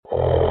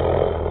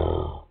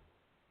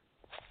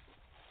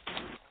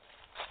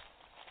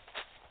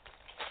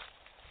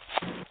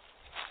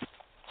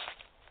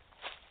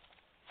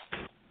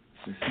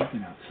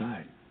something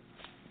outside.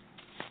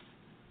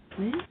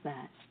 What is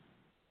that?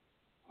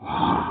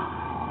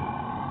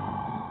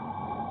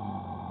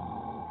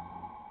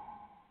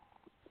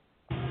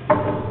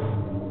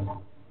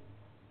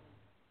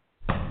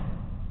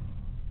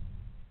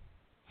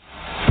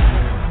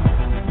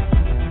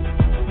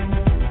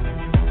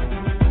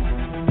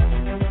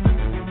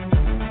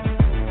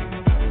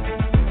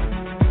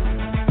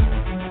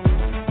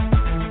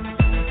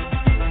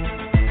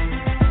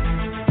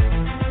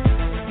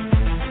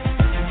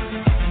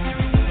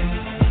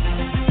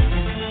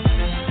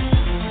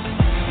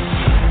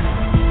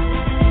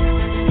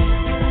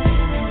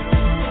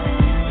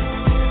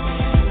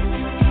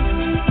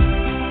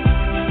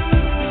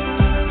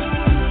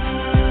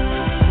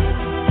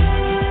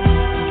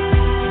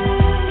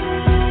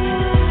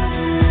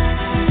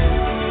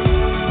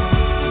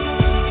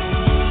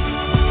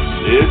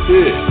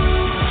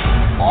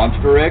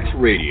 Monster X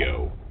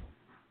Radio.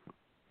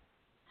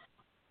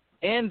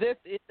 And this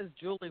is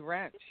Julie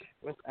Wrench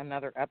with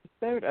another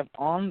episode of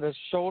On the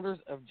Shoulders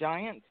of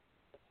Giants,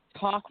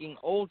 talking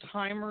old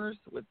timers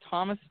with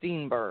Thomas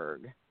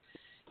Steenberg.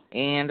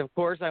 And of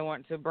course, I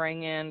want to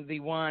bring in the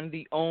one,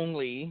 the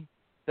only,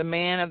 the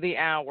man of the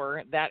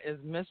hour. That is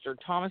Mr.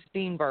 Thomas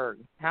Steenberg.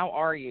 How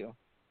are you?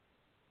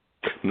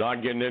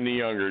 Not getting any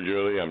younger,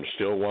 Julie. I'm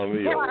still one of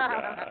the old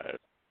guys.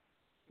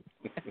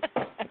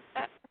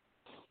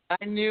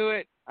 I knew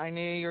it. I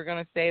knew you were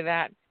going to say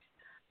that.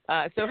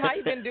 So how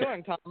you been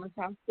doing, Thomas?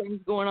 How's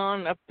things going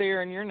on up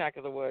there in your neck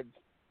of the woods?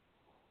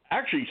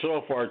 Actually,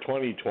 so far,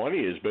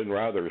 2020 has been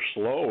rather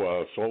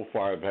slow. So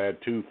far, I've had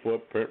 2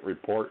 footprint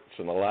reports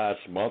in the last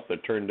month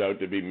that turned out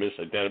to be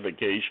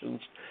misidentifications.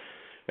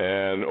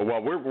 And,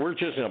 well, we're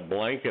just in a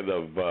blanket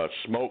of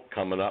smoke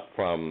coming up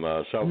from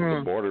south of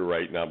the border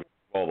right now.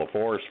 All the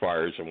forest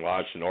fires in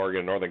Washington,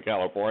 Oregon, Northern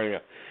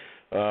California.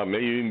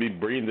 Maybe even be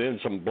breathing in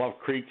some Bluff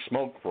Creek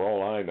smoke for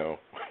all I know.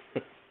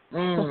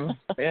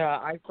 Yeah,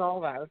 I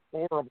saw that. It's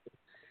horrible.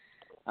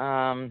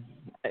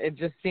 It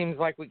just seems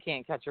like we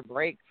can't catch a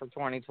break for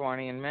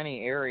 2020 in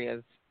many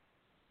areas.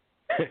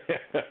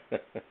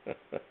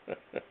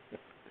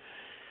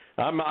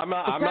 I'm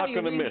not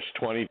going to miss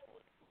 20.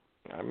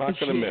 I'm not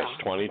going to miss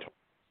 2020.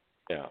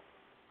 Yeah.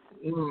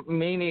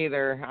 Me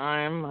neither.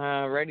 I'm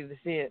ready to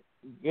see it.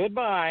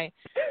 Goodbye.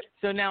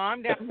 So now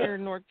I'm down here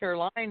in North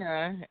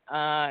Carolina,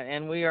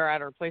 and we are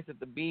at our place at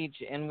the beach,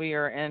 and we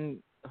are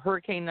in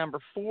hurricane number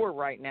 4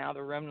 right now,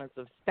 the remnants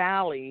of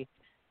Sally.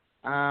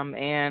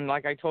 And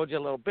like I told you a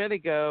little bit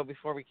ago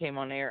before we came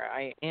on air,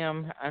 I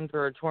am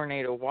under a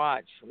tornado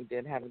watch. We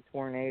did have a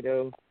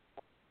tornado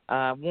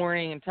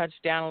warning and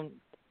touchdown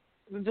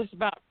just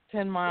about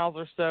 10 miles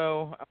or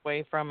so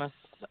away from us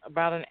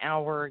about an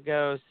hour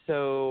ago.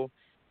 So,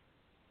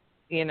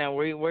 you know,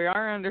 we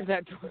are under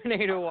that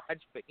tornado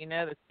watch, but, you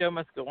know, the show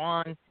must go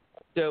on.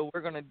 So we're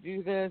going to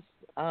do this.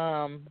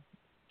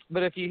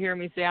 But if you hear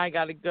me say I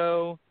got to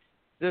go,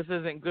 this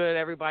isn't good.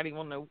 Everybody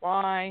will know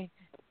why.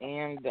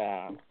 And,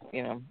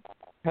 you know,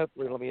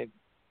 hopefully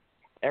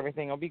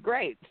everything will be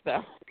great.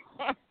 So,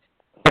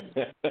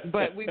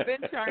 but we've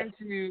been trying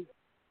to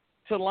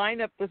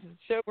line up this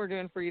show we're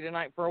doing for you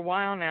tonight for a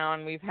while now,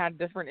 and we've had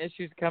different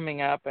issues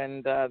coming up.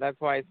 And that's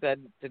why I said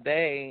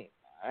today,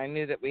 I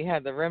knew that we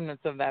had the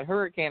remnants of that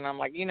hurricane. I'm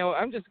like, you know,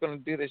 I'm just going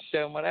to do this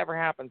show, and whatever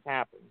happens,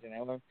 happens. You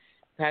know, we've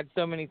had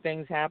so many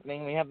things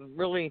happening. We have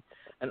really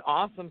an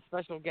awesome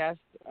special guest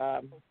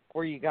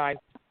for you guys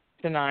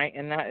tonight,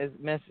 and that is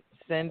Miss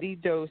Cindy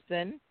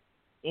Dosen,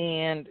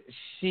 and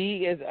she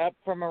is up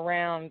from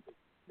around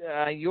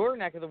your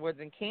neck of the woods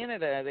in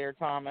Canada there,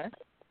 Thomas.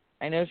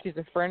 I know she's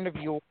a friend of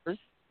yours.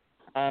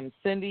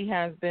 Cindy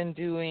has been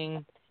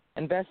doing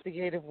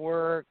investigative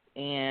work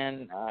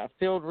and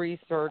field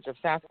research of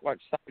Sasquatch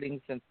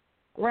sightings since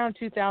around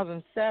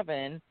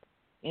 2007,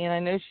 and I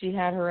know she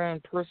had her own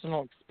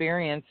personal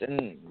experience,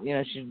 and, you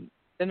know, she's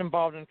been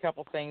involved in a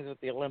couple things with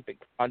the Olympic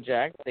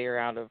Project. They're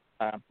out of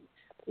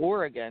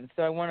Oregon.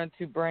 So I wanted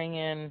to bring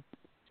in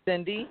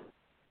Cindy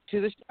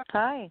to the show.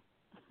 Hi.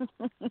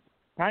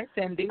 Hi,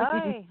 Cindy.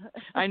 Hi.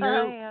 I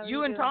know Hi,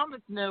 you and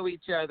Thomas know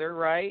each other,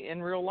 right,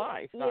 in real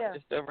life, not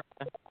just over.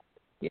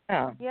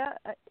 Yeah.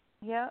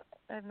 Yeah.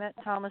 I've met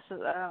Thomas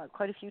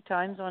quite a few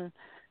times on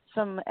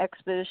some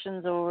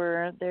expeditions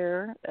over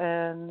there,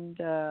 and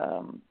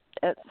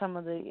at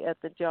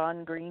the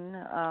John Green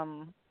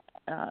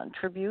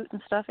tribute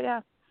and stuff.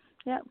 Yeah.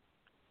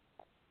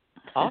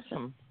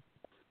 Awesome.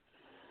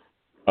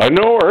 I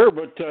know her,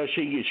 but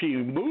she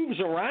moves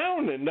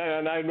around, and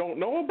I don't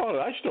know about it.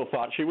 I still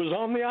thought she was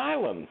on the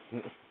island.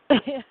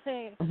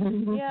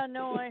 Yeah,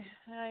 no,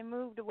 I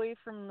moved away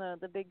from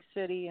the big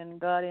city and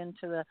got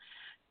into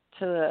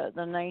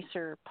the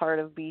nicer part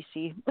of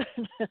BC.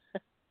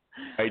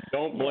 I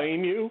don't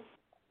blame you.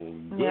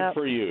 Good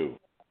for you.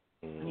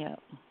 Yeah.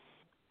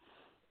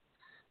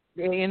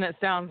 And it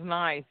sounds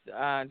nice,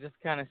 just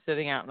kind of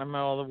sitting out in the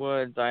middle of the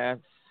woods.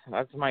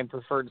 That's my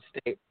preferred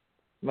state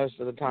most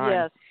of the time.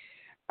 Yes.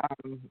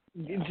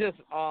 Just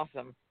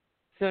awesome.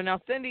 So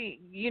now, Cindy,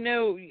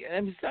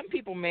 and some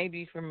people may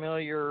be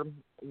familiar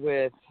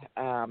with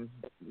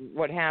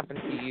what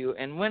happened to you.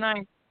 And when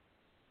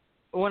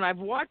I've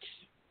watched,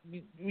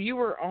 you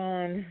were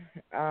on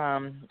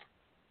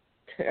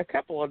a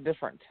couple of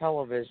different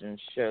television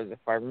shows, if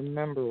I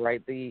remember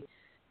right. The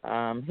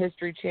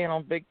History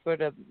Channel,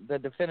 Bigfoot, The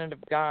Definitive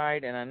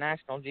Guide, and a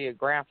National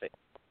Geographic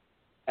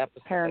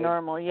episode.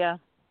 Paranormal, yeah.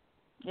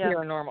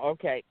 Paranormal,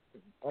 okay.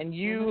 And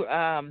you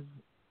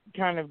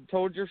kind of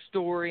told your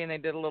story, and they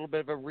did a little bit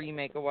of a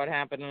remake of what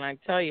happened. And I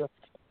tell you,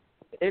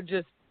 it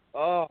just,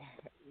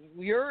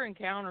 your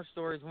encounter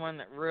story is one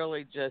that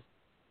really just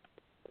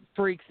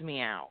freaks me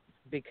out,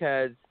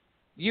 because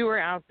you were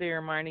out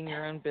there minding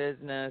your own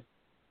business,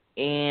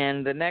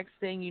 and the next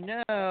thing you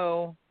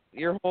know,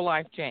 your whole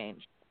life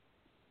changed.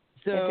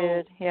 So, it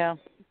did, yeah.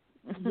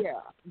 Yeah,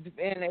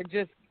 and it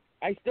just,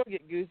 I still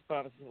get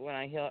goosebumps when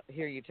I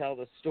hear you tell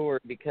the story,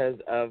 because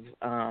of,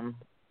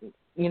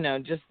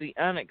 just the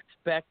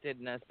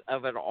unexpectedness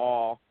of it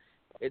all.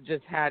 It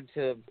just had to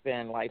have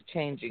been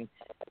life-changing.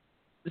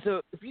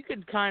 So if you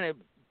could kind of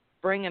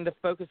bring into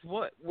focus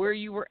where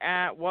you were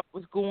at, what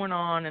was going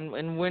on,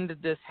 and when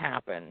did this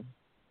happen?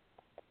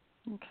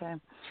 Okay.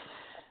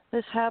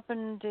 This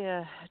happened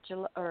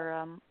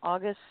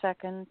August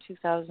 2nd,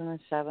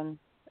 2007,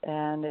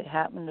 and it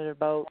happened at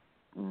about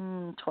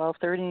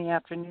 12:30 in the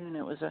afternoon.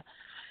 It was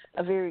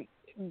a very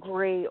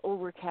gray,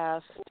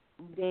 overcast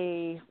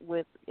day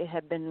it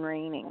had been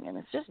raining, and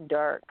it's just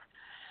dark.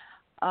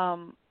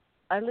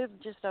 I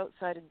lived just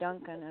outside of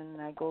Duncan,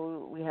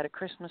 and we had a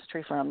Christmas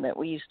tree farm that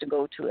we used to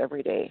go to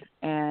every day.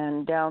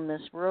 And down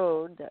this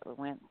road that we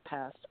went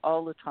past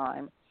all the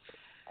time,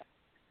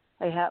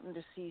 I happened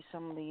to see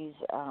some of these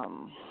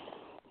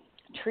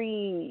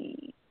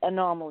tree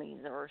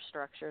anomalies or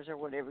structures or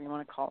whatever you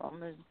want to call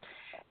them.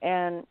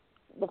 And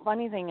the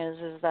funny thing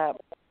is that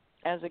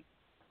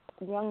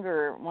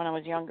when I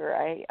was younger,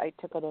 I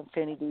took an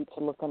affinity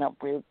to looking up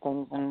weird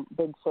things, and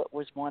Bigfoot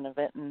was one of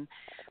it. And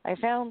I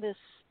found this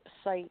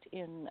site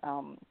in,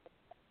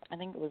 I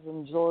think it was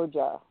in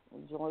Georgia,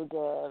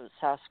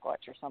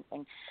 Sasquatch or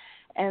something.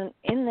 And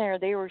in there,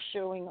 they were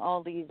showing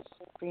all these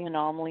tree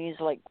anomalies,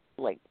 like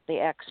the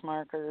X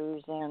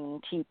markers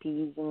and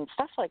teepees and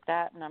stuff like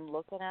that. And I'm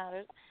looking at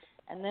it,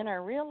 and then I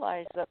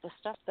realized that the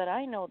stuff that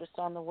I noticed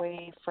on the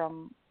way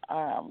from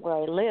where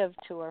I live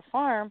to our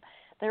farm,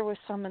 there was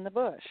some in the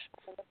bush,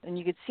 and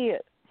you could see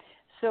it.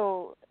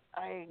 So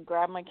I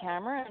grabbed my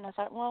camera, and I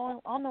thought, well,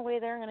 on the way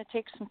there, I'm going to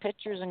take some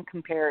pictures and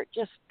compare it,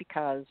 just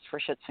because, for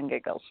shits and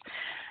giggles.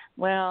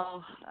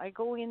 Well, I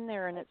go in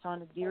there, and it's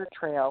on a deer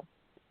trail,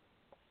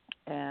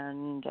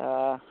 and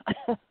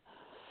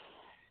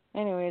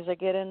anyways, I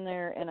get in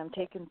there, and I'm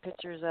taking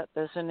pictures at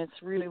this, and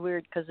it's really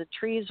weird because the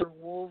trees are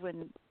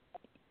woven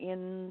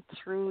in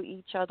through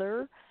each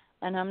other.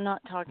 And I'm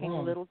not talking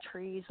little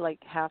trees like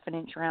half an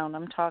inch round.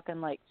 I'm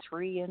talking like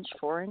 3-inch,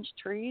 4-inch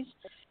trees,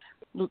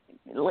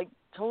 like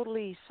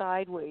totally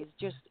sideways,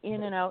 just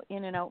in and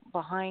out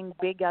behind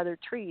big other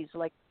trees,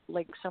 like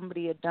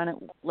somebody had done it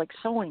like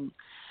sewing.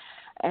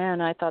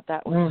 And I thought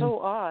that was so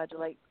odd,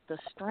 like the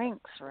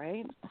strengths,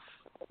 right?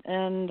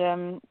 And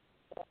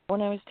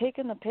when I was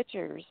taking the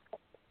pictures,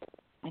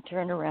 I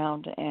turned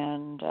around,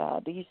 and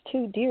these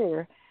two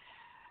deer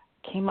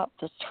came up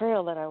the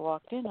trail that I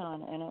walked in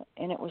on,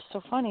 and it was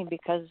so funny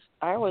because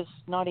I was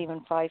not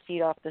even 5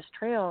 feet off this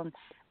trail, and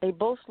they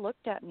both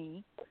looked at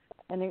me,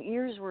 and their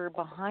ears were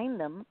behind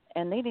them,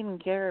 and they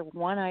didn't care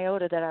one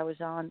iota that I was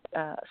on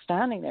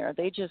standing there.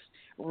 They just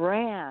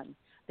ran.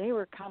 They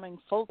were coming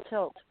full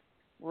tilt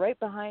right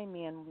behind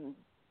me, and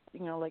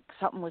like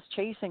something was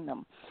chasing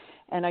them.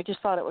 And I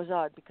just thought it was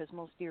odd because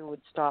most deer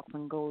would stop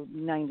and go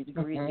 90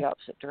 degrees the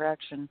opposite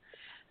direction.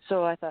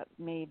 So I thought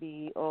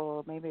maybe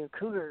a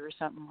cougar or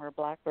something, or a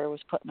black bear was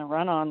putting a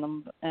run on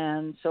them.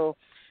 And so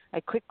I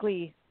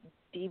quickly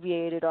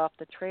deviated off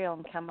the trail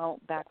and come out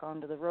back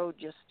onto the road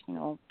just,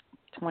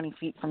 20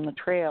 feet from the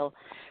trail,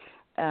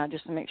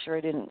 just to make sure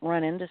I didn't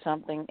run into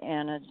something.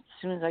 And as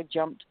soon as I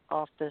jumped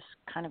off this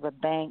kind of a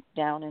bank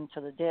down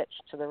into the ditch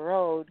to the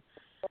road,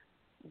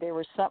 there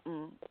was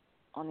something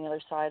on the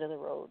other side of the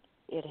road.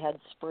 It had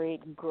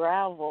sprayed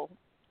gravel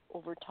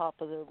over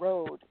top of the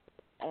road.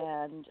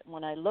 And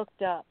when I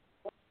looked up,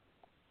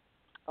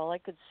 all I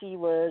could see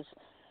was,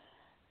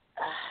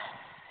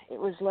 it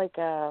was like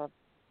I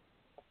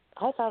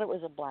thought it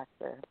was a black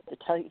bear, to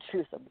tell you the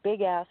truth, a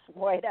big-ass,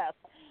 white-ass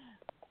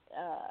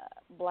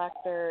black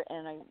bear,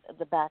 and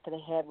the back of the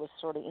head was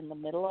sort of in the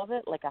middle of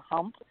it, like a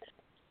hump.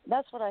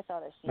 That's what I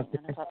thought I seen,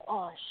 and I thought,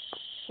 oh,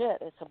 shit,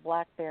 it's a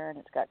black bear, and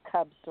it's got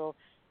cubs. So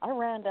I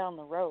ran down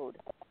the road.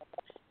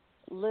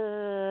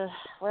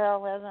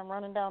 Well, as I'm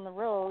running down the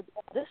road,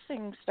 this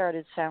thing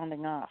started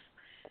sounding off,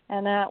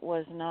 and that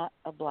was not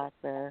a black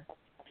bear.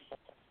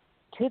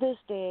 To this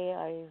day,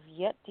 I've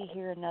yet to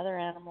hear another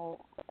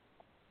animal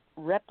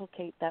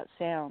replicate that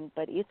sound,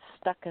 but it's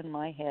stuck in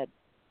my head.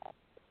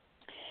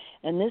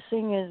 And this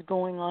thing is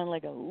going on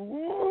like a and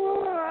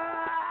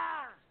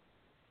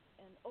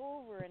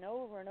over and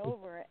over and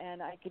over,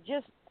 and I could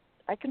just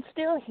I can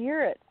still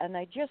hear it, and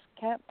I just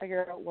can't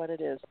figure out what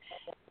it is.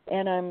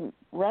 And I'm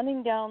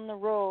running down the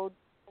road,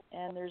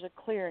 and there's a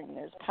clearing.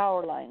 There's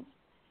power lines.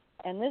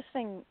 And this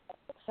thing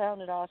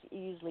sounded off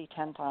easily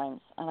 10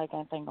 times. And like,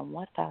 I'm thinking,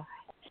 what the?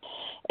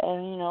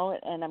 And, you know,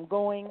 and I'm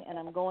going, and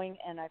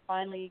I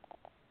finally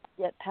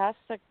get past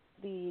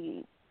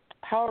the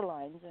power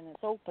lines, and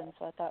it's open.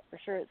 So I thought for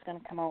sure it's going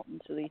to come out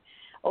into the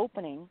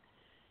opening.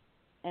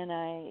 And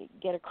I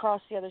get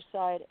across the other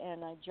side,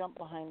 and I jump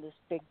behind this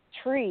big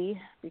tree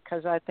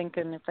because I'm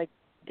thinking if I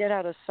get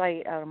out of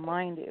sight, out of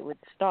mind, it would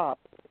stop.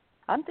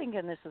 I'm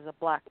thinking this is a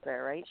black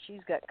bear, right?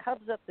 She's got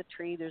cubs up the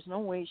tree. There's no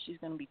way she's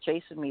going to be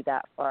chasing me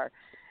that far.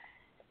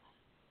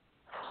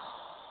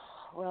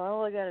 Well,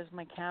 all I got is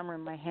my camera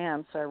in my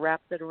hand, so I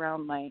wrapped it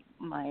around my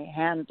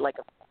hand like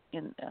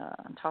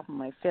on top of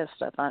my fist.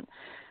 I thought,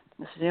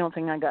 this is the only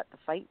thing I got to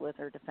fight with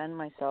or defend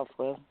myself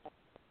with.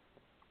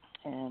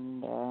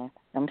 And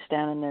I'm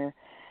standing there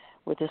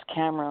with this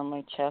camera on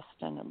my chest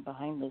and I'm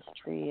behind this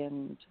tree,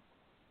 and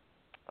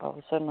all of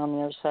a sudden on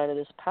the other side of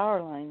this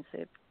power lines,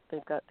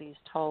 they've got these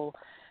tall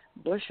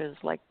bushes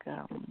like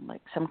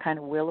some kind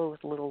of willow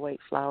with little white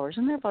flowers,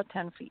 and they're about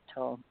 10 feet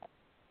tall.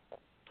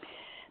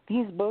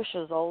 These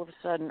bushes all of a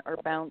sudden are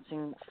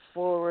bouncing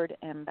forward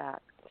and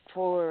back,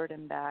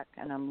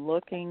 and I'm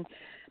looking,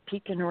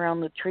 peeking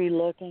around the tree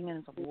looking, and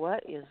it's like,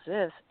 what is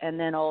this? And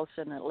then all of a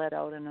sudden it let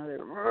out another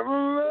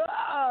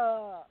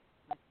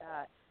like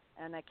that,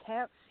 and I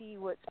can't see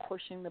what's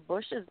pushing the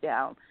bushes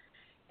down,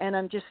 and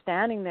I'm just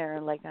standing there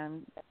like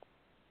I'm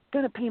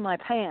gonna pee my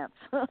pants.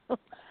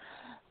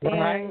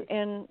 Right.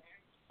 And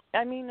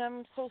I mean,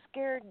 I'm so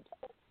scared.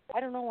 I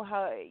don't know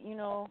how, you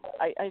know,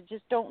 I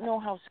just don't know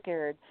how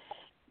scared.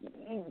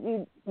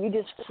 You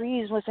just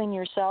freeze within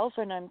yourself,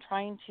 and I'm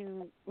trying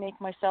to make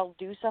myself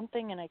do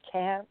something, and I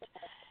can't.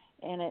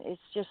 And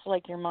it's just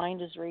like your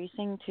mind is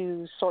racing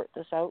to sort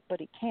this out, but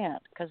it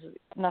can't because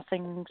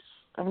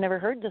I've never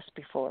heard this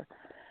before.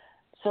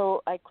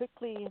 So I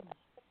quickly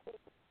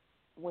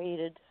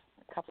waited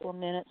a couple of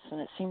minutes,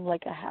 and it seemed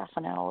like a half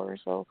an hour or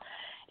so,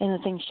 and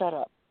the thing shut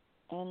up,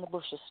 and the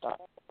bushes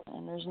stopped,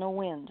 and there's no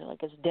wind,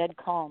 like it's dead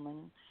calm.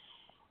 And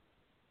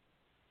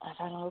I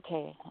thought,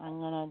 okay, I'm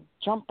going to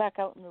jump back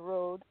out in the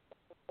road,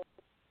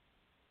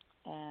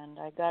 and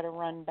I got to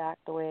run back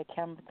the way I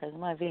can because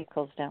my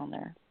vehicle's down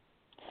there.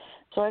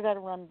 So I got to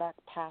run back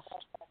past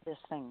this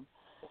thing.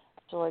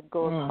 So I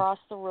go across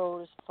the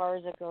road as far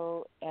as I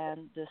go,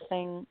 and this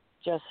thing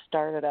just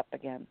started up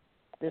again.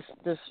 This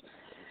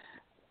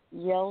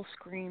yell,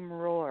 scream,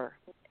 roar.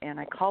 And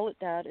I call it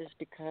that is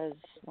because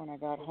when I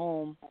got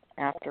home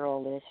after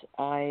all this,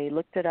 I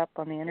looked it up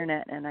on the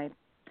internet, and I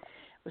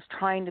was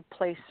trying to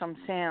place some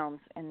sounds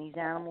and these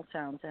animal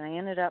sounds, and I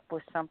ended up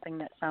with something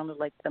that sounded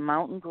like the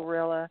mountain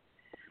gorilla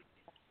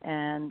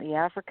and the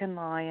African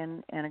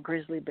lion and a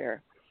grizzly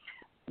bear.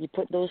 You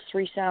put those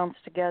three sounds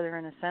together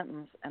in a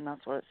sentence, and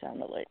that's what it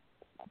sounded like.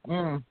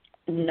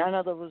 None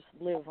of those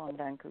live on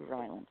Vancouver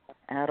Island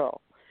at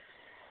all.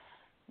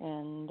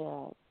 And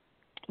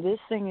this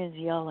thing is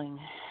yelling,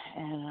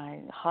 and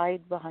I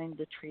hide behind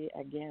the tree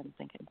again,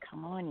 thinking,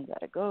 come on, you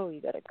got to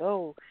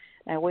go.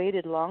 And I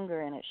waited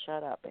longer, and it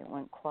shut up. It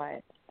went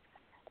quiet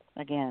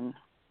again.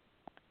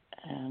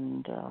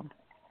 And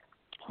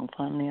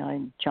finally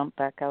I jumped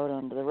back out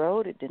onto the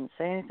road. It didn't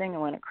say anything. I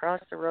went across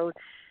the road,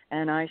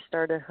 and I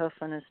started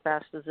hoofing as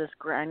fast as this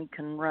granny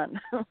can run.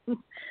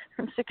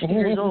 I'm 60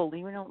 years old.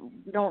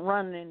 You don't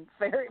run in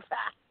very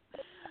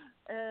fast.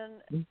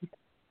 And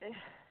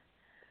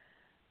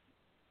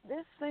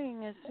this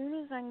thing, as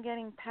soon as I'm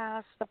getting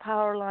past the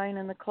power line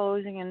and the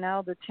closing, and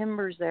now the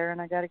timber's there,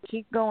 and I got to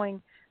keep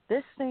going,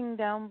 this thing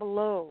down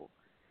below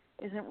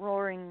isn't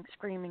roaring,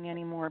 screaming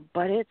anymore,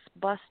 but it's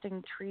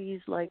busting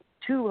trees like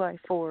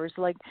 2x4s,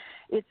 like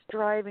it's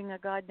driving a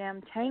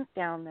goddamn tank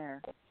down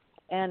there.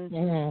 And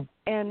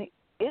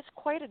it's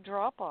quite a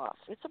drop-off.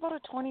 It's about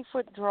a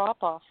 20-foot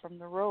drop-off from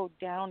the road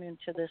down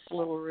into this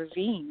little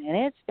ravine, and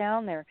it's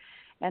down there.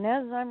 And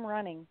as I'm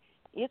running,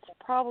 it's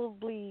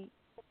probably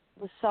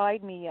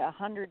beside me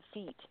 100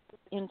 feet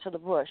into the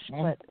bush,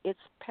 but it's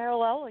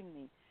paralleling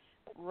me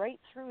right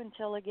through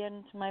until I get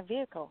into my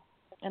vehicle.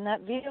 And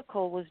that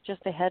vehicle was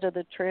just ahead of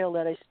the trail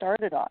that I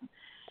started on.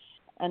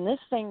 And this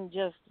thing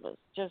was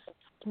just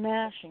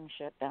smashing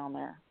shit down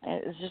there.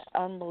 It was just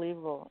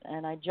unbelievable.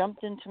 And I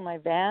jumped into my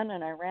van,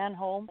 and I ran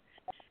home.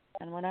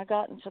 And when I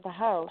got into the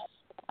house,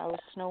 I was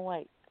Snow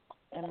White.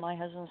 And my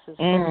husband says,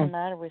 what's the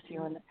matter with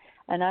you?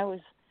 And I was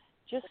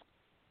just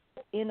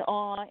in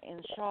awe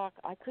and shock.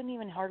 I couldn't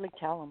even hardly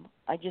tell him.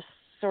 I just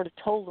sort of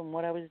told him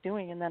what I was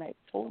doing, and then I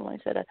told him, I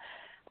said,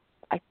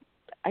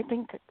 I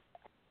think,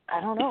 I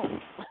don't know.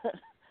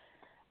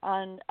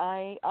 And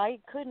I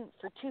couldn't,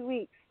 for 2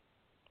 weeks,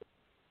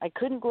 I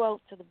couldn't go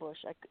out to the bush.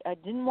 I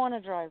didn't want to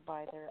drive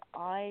by there.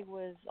 I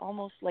was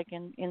almost like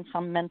in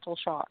some mental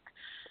shock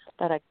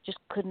that I just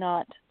could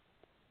not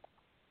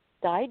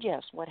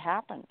digest what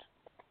happened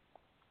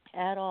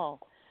at all.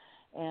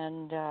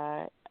 And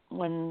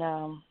when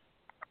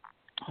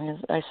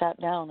I sat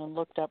down and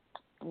looked up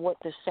what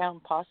this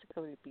sound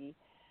possibly would be,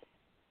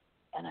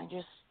 and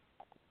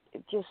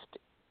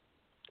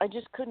I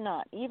just could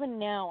not. Even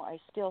now, I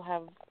still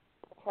have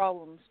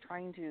problems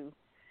trying to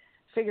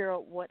figure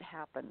out what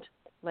happened.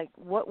 Like,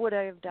 what would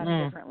I have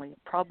done differently?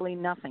 Probably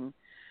nothing.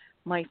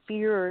 My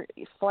fear,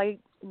 fight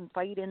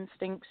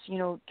instincts,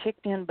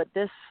 kicked in. But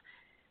this,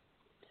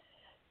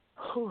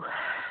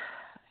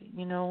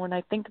 when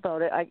I think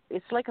about it,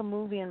 it's like a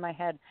movie in my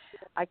head.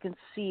 I can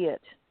see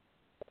it.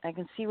 I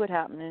can see what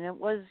happened. And it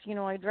was,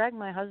 I dragged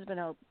my husband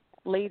out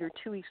later,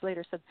 2 weeks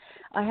later, said,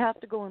 I have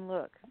to go and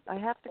look. I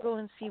have to go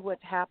and see what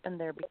happened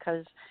there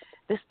because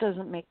this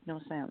doesn't make no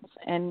sense.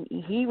 And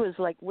he was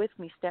like with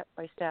me step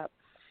by step.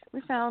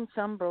 We found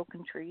some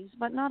broken trees,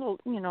 but not as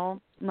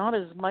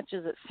much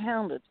as it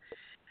sounded.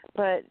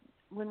 But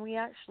when we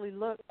actually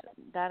looked at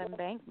that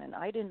embankment,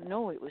 I didn't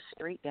know it was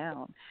straight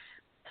down.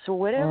 So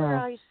whatever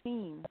I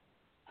seen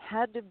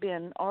had to have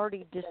been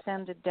already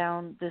descended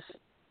down this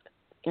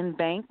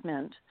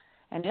embankment,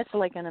 and it's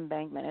like an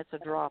embankment. It's a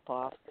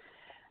drop-off.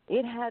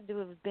 It had to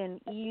have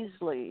been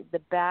easily the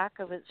back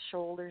of its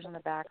shoulders and the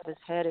back of his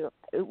head.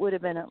 It would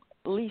have been at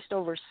least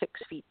over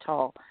 6 feet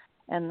tall.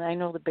 And I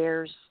know the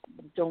bears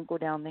don't go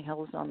down the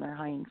hills on their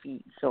hind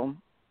feet, so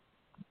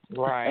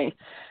right.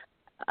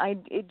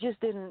 It just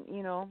didn't,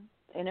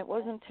 and it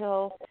wasn't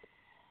until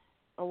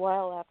a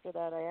while after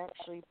that I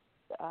actually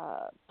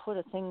put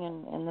a thing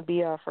in the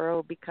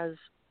BFRO because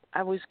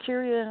I was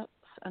curious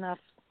enough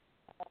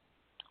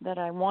that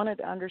I wanted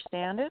to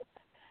understand it,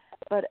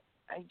 but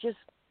I just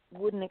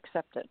wouldn't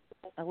accept it.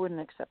 I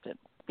wouldn't accept it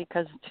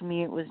because to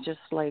me it was just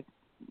like,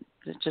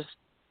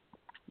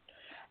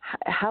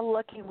 how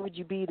lucky would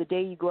you be the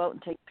day you go out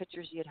and take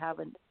pictures you'd have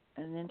an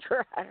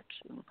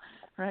interaction,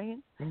 right?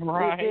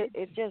 Right.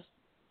 It just,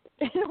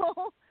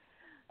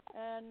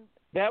 and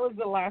that was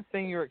the last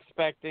thing you were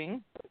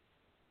expecting.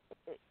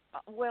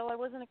 Well, I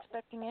wasn't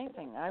expecting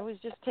anything. I was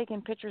just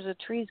taking pictures of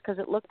trees because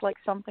it looked like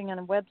something on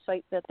a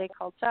website that they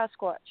called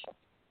Sasquatch.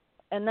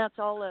 And that's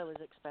all I was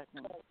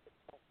expecting.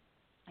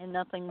 And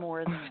nothing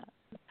more than that.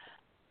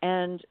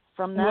 And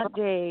from that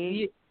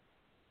day...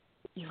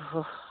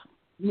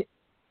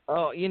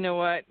 Oh, you know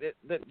what?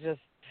 That just...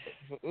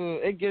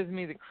 it gives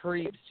me the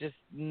creeps just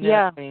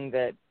knowing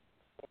that...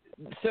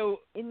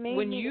 So,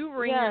 when you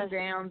ran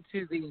down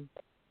to the...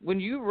 When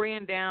you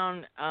ran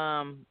down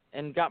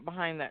and got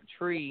behind that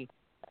tree...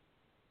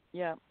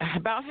 Yeah.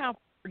 About how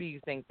far do you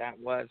think that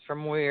was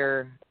from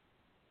where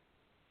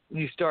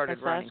you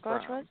started running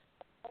Sasquatch from? Was?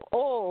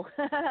 Oh,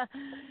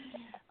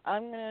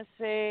 I'm going to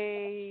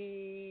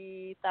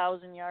say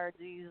 1,000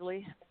 yards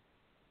easily.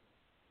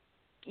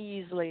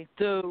 Easily.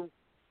 So,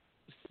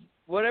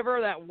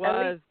 whatever that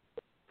was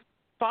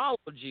followed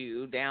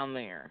you down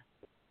there.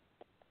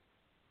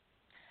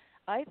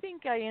 I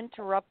think I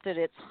interrupted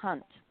its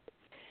hunt.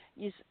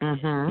 It's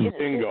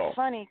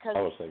funny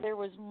because there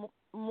was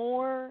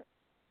more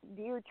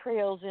deer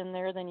trails in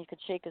there than you could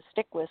shake a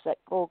stick with that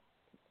go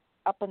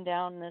up and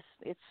down this.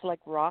 It's like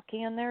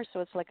rocky in there,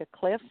 so it's like a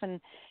cliff.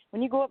 And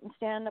when you go up and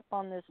stand up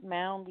on this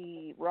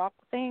moundy rock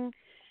thing,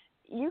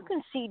 you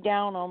can see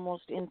down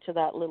almost into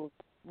that little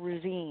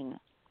ravine.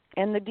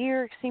 And the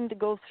deer seem to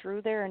go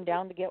through there and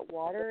down to get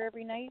water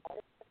every night.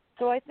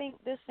 So I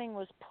think this thing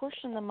was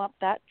pushing them up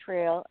that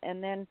trail,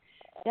 and then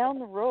down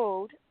the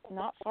road,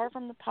 not far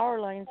from the power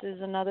lines,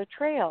 is another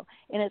trail,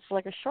 and it's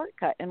like a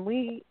shortcut. And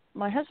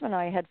my husband and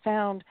I had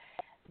found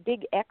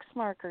big X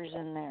markers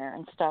in there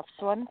and stuff.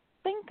 So I'm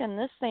thinking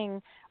this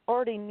thing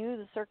already knew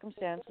the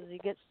circumstances. He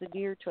gets the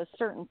deer to a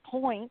certain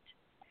point,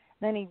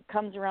 then he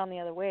comes around the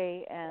other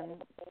way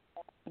and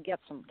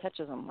gets them,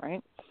 catches them,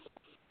 right?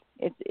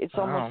 It's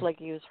almost like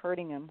he was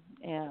hurting him.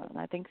 And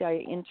I think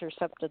I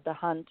intercepted the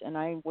hunt, and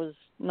I was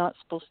not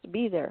supposed to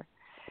be there.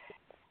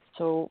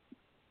 So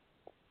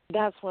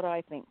that's what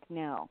I think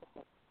now.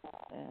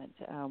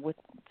 And with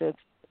the,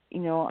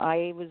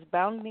 I was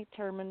bound and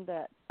determined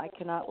that I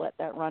cannot let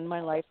that run my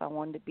life. I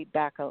wanted to be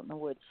back out in the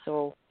woods.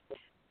 So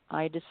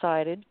I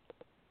decided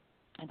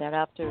that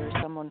after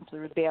someone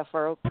through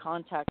BFRO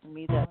contacted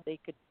me that they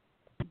could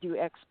do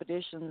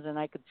expeditions and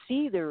I could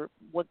see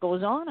what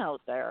goes on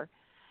out there,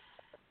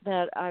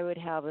 that I would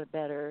have a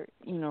better,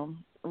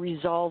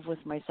 resolve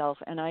with myself.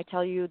 And I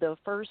tell you, the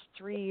first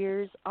 3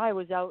 years, I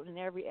was out in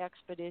every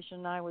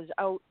expedition. I was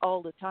out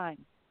all the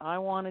time. I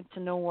wanted to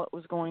know what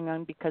was going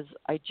on because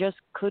I just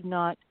could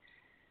not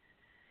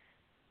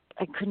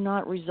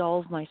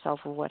resolve myself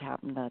with what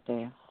happened that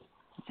day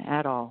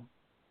at all.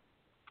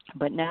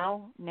 But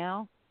now,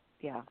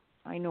 yeah,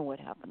 I know what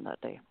happened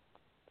that day.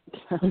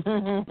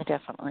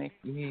 Definitely.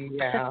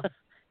 Yeah.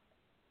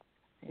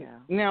 Yeah.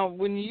 Now,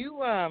 when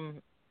you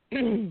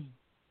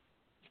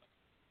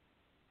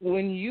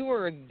when you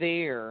were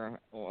there,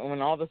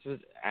 when all this was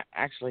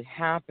actually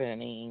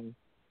happening,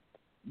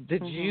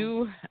 did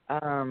you?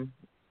 Were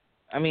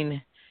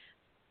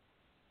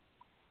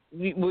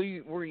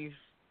you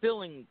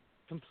feeling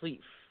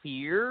complete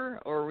fear,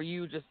 or were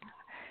you just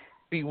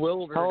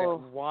bewildered at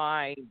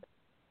why?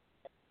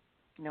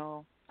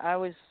 No, I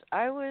was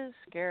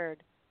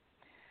scared.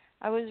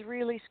 I was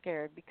really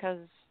scared because,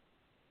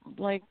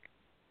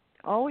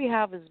 all we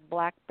have is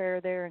black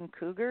bear there and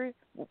cougar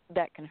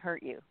that can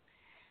hurt you.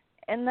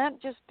 and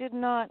that just did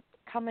not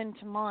come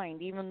into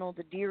mind, even though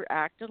the deer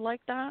acted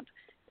like that.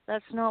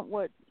 That's not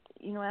what,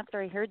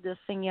 after I heard this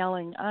thing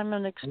yelling, I'm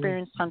an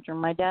experienced hunter.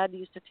 My dad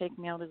used to take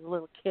me out as a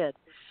little kid.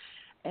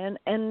 And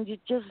you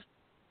just,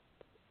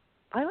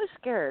 I was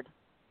scared.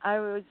 I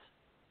was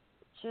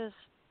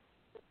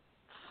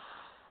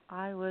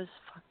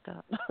fucked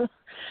up.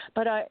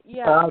 But I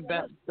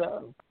bet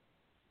so.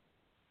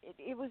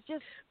 It was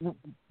just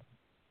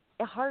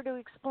hard to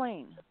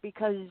explain,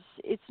 because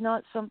it's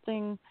not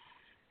something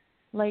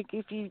like,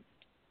 if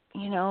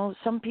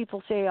some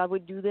people say I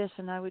would do this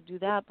and I would do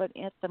that, but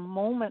at the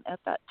moment, at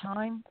that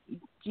time,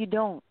 you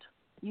don't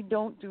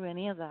do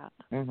any of that.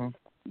 Mm-hmm.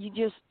 You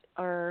just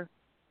are.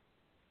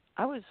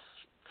 I was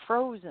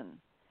frozen,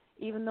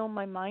 even though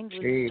my mind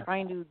was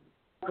trying to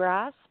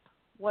grasp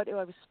what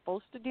I was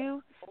supposed to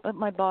do, but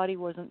my body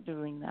wasn't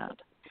doing that.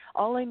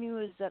 All I knew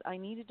is that I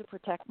needed to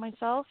protect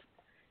myself,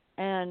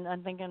 and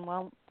I'm thinking,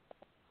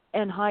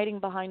 and hiding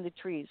behind the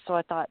trees. So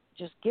I thought,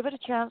 just give it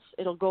a chance,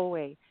 it'll go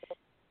away,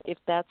 if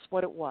that's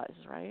what it was,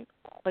 right?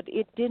 But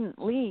it didn't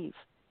leave.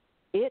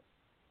 It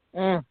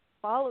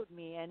followed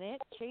me, and it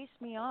chased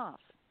me off.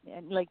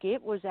 And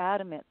it was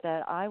adamant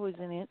that I was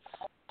in its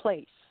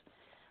place.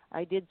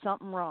 I did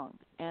something wrong,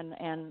 and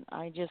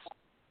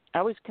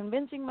I was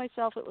convincing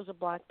myself it was a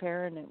black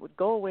bear and it would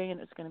go away and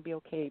it's going to be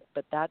okay,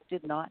 but that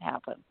did not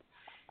happen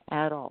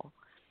at all.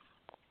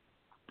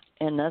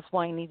 And that's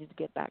why I needed to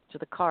get back to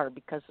the car,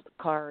 because the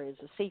car is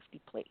a safety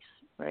place,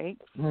 right?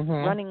 Mm-hmm.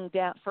 Running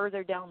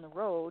further down the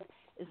road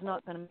is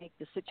not going to make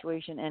the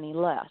situation any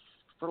less.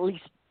 For at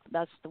least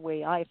that's the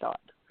way I thought.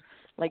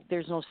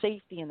 There's no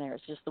safety in there.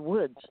 It's just the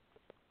woods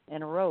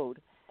and a road.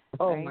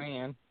 Oh, right?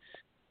 Man.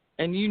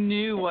 And you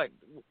knew what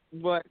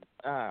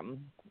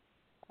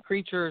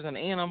creatures and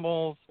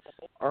animals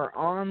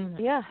are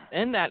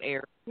in that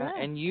area,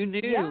 and you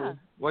knew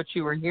what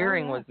you were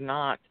hearing was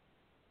not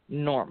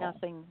normal.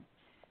 Nothing.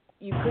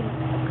 You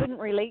couldn't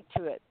relate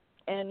to it,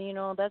 and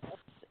that's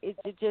it.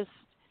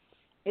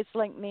 It's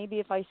like, maybe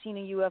if I seen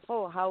a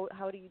UFO, how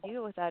do you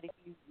deal with that if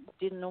you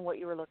didn't know what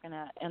you were looking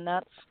at? And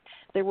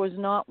there was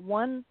not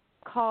one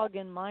cog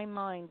in my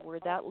mind where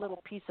that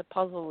little piece of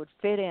puzzle would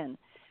fit in.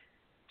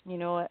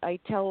 I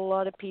tell a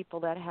lot of people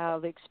that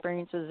have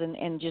experiences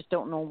and just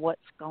don't know what's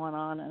going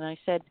on. And I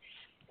said,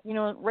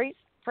 right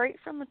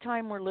from the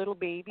time we're little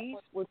babies,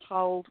 we're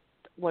told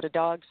what a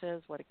dog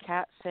says, what a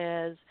cat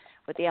says,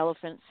 what the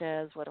elephant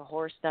says, what a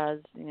horse does,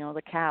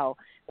 the cow.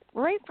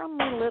 Right from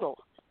we're little,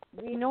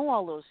 we know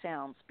all those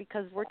sounds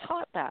because we're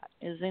taught that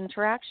as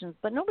interactions.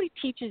 But nobody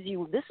teaches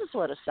you, this is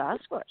what a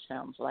Sasquatch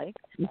sounds like.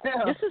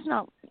 Yeah. This is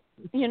not,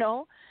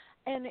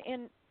 and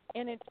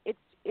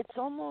it's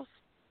almost,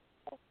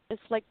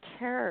 it's like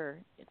terror.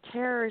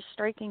 Terror is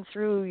striking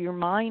through your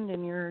mind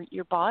and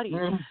your body.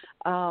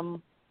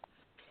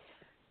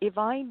 If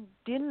I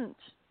didn't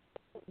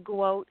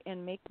go out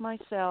and make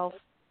myself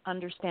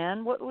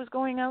understand what was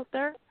going out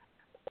there,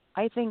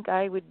 I think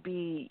I would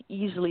be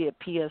easily a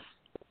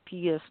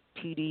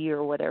PSPD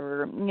or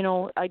whatever.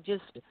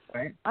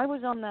 I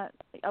was on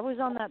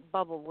that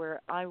bubble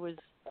where I was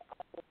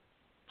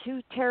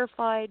too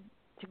terrified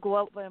to go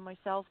out by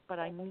myself, but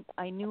I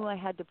knew I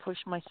had to push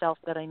myself,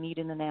 that I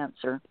needed an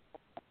answer.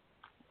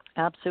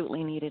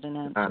 Absolutely needed an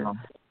answer.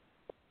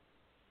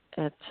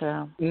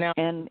 Now,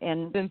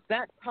 and since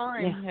that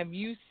time, have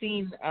you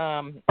seen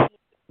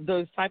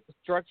those type of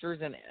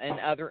structures in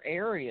other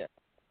areas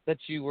that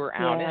you were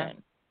out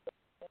in?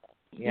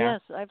 Yeah.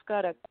 Yes, I've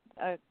got a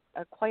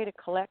quite a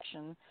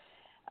collection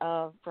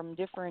from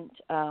different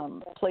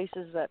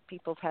places that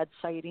people have had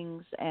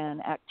sightings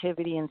and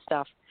activity and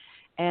stuff.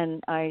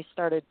 And I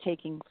started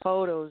taking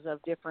photos of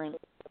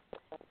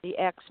the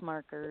X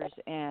markers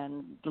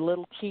and the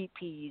little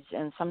teepees,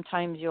 and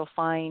sometimes you'll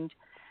find,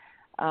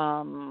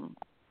 not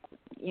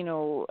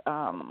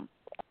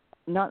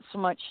so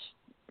much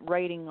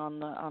writing on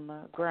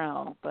the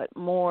ground, but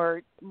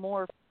more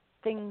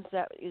things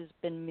that has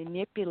been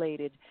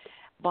manipulated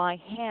by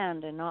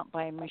hand and not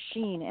by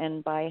machine,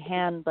 and by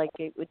hand, like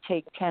it would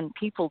take 10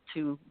 people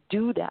to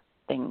do that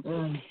thing.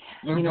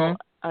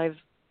 Mm-hmm.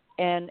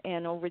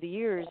 And over the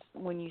years,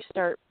 when you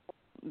start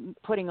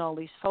putting all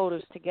these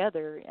photos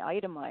together,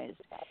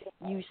 itemized,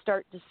 you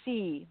start to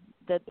see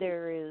that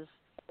there is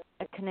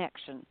a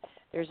connection.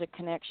 There's a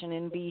connection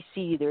in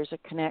BC. There's a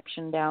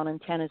connection down in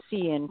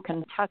Tennessee and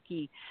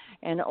Kentucky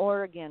and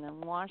Oregon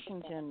and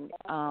Washington,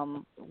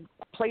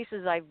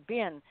 places I've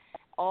been,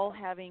 all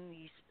having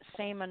these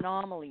same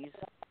anomalies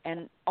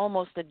and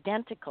almost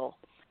identical.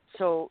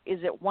 So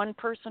is it one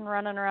person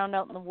running around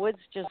out in the woods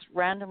just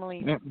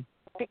randomly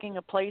picking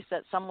a place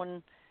that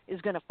someone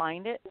is going to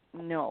find it?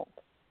 No.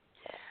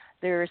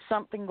 There is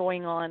something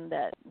going on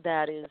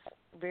that is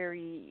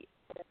very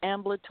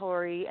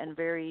ambulatory and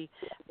very,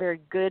 very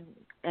good,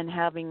 and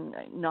having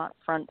not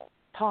front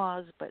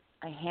paws but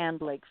a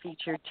hand-like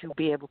feature to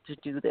be able to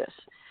do this.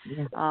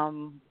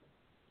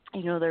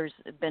 There's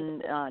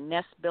been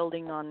nest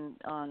building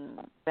on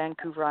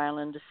Vancouver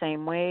Island the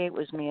same way. It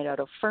was made out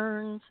of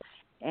ferns,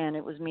 and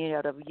it was made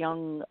out of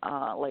young,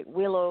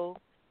 willow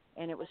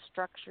and it was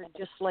structured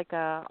just like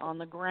on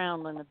the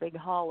ground in a big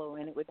hollow,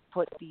 and it would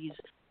put these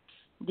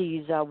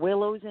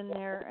willows in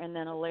there, and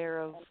then a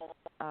layer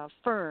of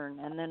fern,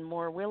 and then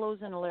more willows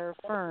and a layer of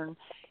fern.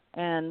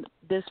 And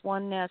this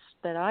one nest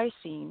that I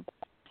seen,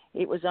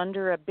 it was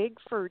under a big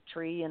fir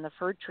tree, and the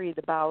fir tree,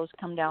 the boughs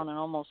come down and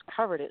almost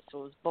covered it,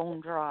 so it was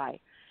bone dry.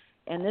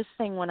 And this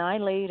thing, when I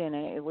laid in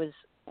it, it was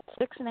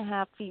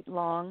 6.5 feet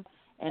long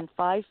and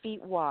 5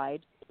 feet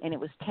wide, and it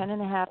was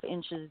 10.5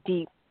 inches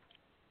deep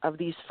of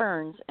these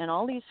ferns. And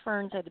all these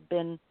ferns had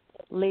been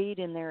laid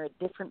in there at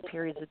different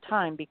periods of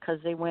time because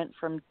they went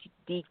from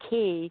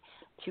decay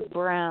to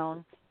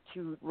brown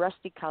to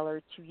rusty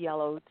color to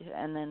yellow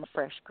and then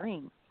fresh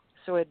green.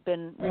 So it had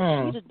been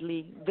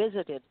repeatedly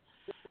visited.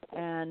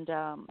 And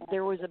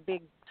there was a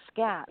big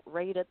scat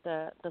right at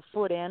the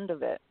foot end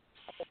of it.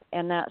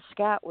 And that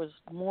scat was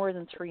more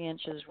than 3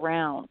 inches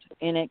round,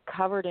 and it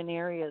covered an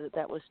area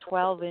that was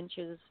 12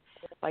 inches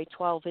by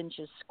 12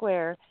 inches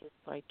square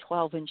by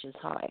 12 inches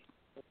high.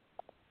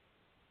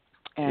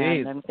 And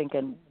Jeez. I'm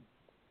thinking,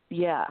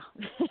 yeah.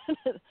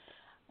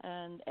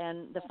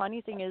 and the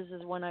funny thing is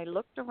when I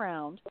looked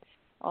around,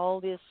 all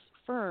this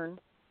fern,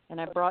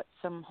 and I brought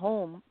some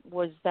home,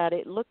 was that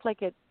it looked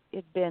like it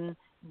had been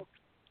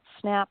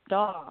snapped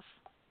off,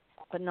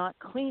 but not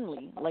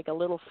cleanly, like a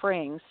little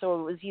fraying. So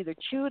it was either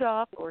chewed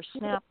off or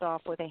snapped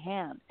off with a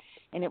hand.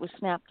 And it was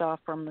snapped off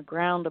from the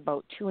ground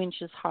about 2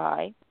 inches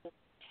high,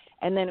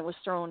 and then it was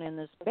thrown in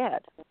this bed.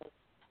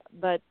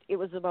 But it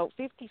was about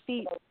 50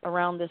 feet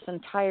around this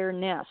entire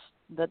nest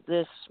that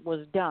this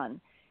was done.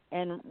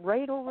 And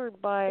right over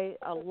by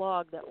a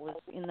log that was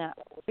in that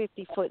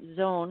 50-foot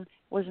zone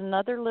was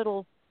another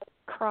little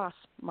cross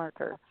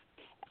marker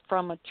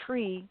from a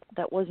tree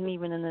that wasn't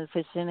even in the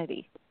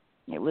vicinity.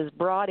 It was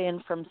brought in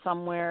from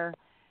somewhere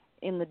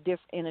in a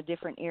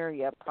different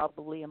area,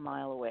 probably a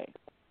mile away,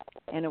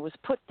 and it was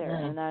put there.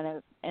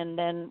 And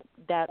then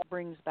that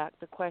brings back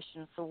the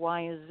question: so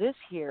why is this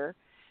here?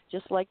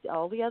 Just like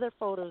all the other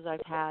photos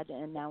I've had,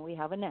 and now we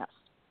have a nest.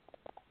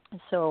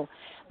 So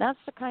that's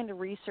the kind of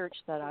research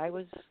that I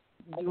was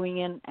doing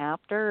in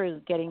after,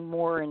 is getting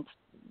more into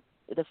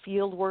the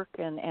field work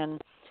and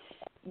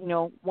you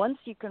know, once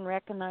you can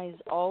recognize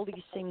all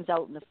these things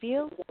out in the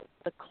field,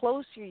 the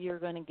closer you're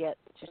going to get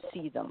to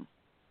see them,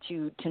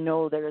 to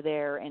know they're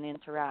there and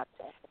interact.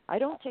 I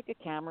don't take a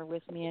camera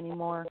with me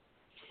anymore.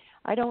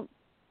 I don't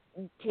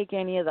take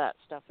any of that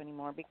stuff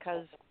anymore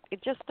because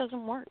it just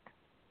doesn't work.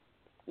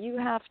 You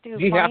have to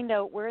find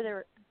out where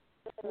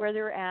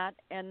they're at,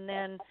 and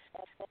then,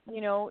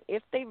 you know,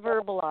 if they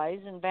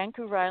verbalize, and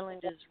Vancouver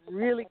Island is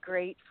really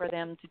great for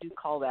them to do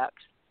callbacks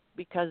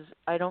because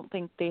I don't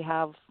think they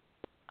have.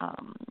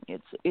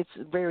 It's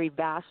very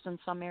vast in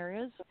some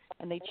areas,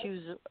 and they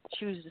choose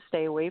to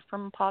stay away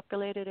from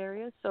populated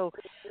areas. So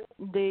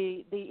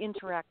they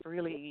interact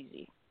really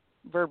easy,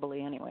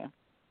 verbally anyway.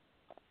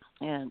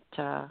 And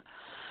so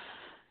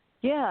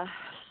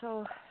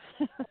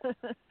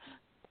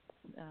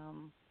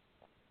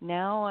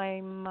now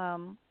I'm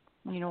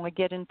I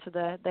get into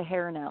the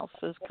hair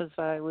analysis because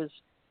I was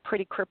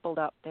pretty crippled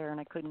up there and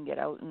I couldn't get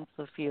out into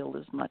the field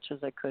as much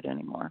as I could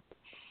anymore.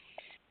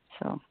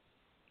 So.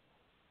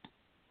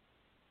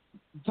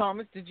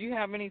 Thomas, did you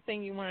have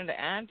anything you wanted to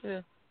add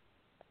to?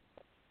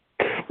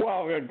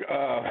 Well,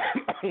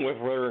 with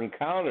her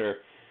encounter,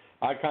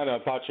 I kind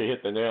of thought she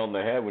hit the nail on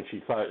the head when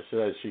she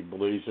says she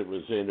believes it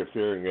was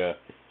interfering.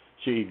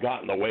 She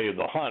got in the way of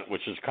the hunt,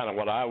 which is kind of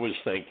what I was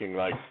thinking.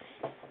 Like,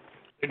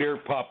 a deer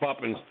pop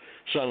up and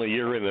suddenly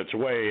you're in its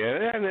way,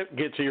 and it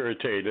gets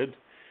irritated.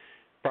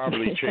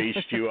 Probably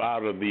chased you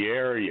out of the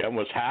area and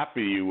was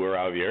happy you were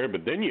out of the area,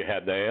 but then you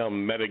had the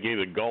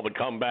unmitigated gall to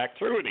come back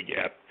through it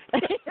again.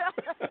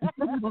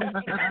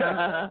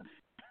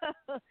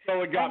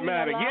 So it got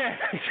mad again.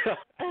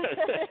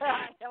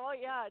 Oh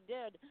yeah, it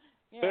did.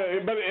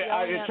 But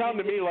it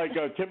sounded to me like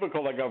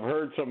typical, like I've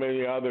heard so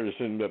many others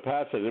in the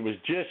past, that it was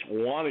just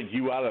wanted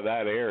you out of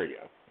that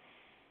area.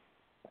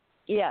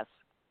 Yes.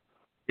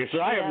 Because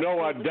I have no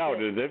doubt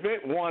that if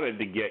it wanted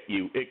to get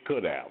you, it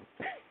could have.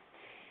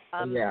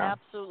 I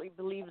absolutely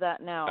believe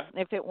that now.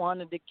 If it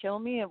wanted to kill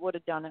me, it would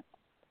have done it.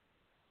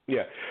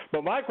 Yeah,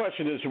 but my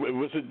question is,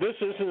 was it this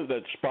incident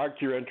that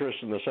sparked your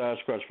interest in the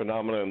Sasquatch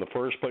phenomenon in the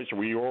first place, or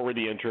were you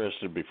already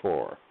interested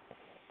before?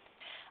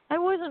 I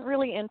wasn't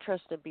really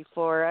interested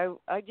before.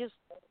 I just,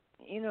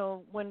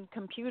 when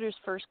computers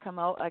first come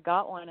out, I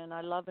got one, and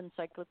I love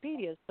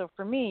encyclopedias. So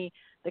for me,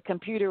 the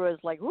computer was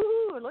like, woo,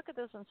 look at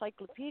this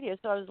encyclopedia.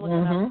 So I was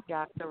looking up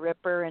Jack the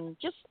Ripper and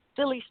just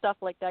silly stuff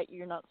like that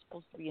you're not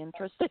supposed to be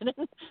interested in,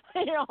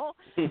 and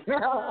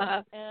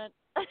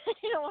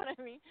you know what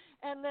I mean?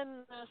 And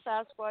then the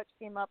Sasquatch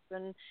came up,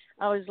 and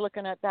I was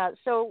looking at that.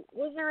 So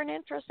was there an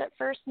interest at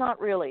first? Not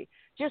really.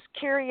 Just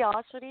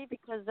curiosity,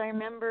 because I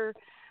remember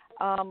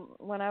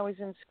when I was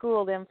in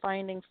school, them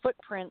finding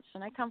footprints,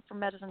 and I come from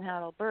Medicine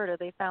Hat, Alberta.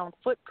 They found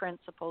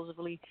footprints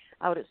supposedly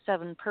out at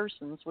 7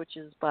 Persons, which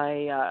is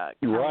by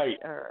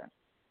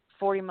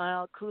 40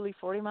 Mile, Cooley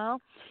 40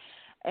 Mile.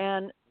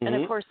 And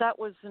of course, that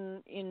was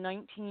in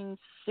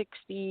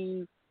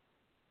 1964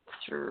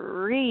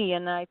 73,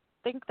 and I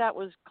think that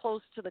was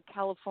close to the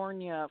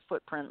California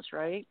footprints,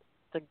 right?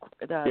 The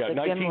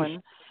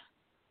Gimlin.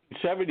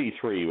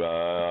 73,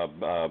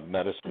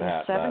 Medicine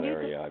Hat, that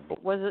area.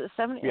 Was it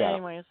 70? Yeah.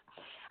 Anyways,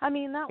 I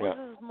mean, that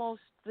was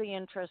most the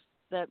interest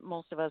that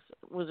most of us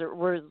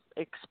were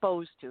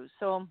exposed to.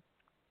 So,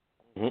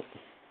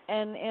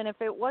 and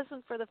if it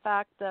wasn't for the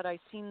fact that I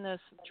seen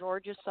this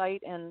Georgia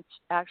site and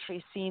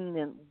actually seen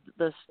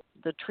the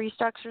tree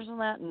structures and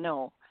that,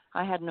 no,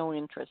 I had no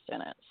interest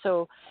in it.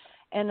 So,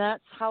 and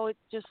that's how it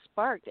just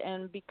sparked.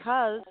 And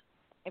because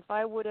if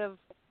I would have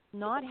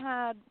not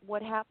had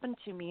what happened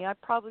to me, I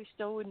probably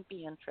still wouldn't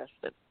be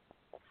interested.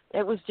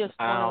 It was just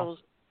one of those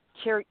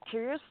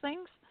curious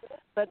things.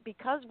 But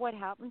because what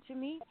happened to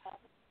me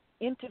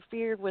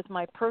interfered with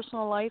my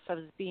personal life as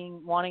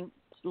wanting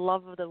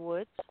love of the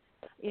woods,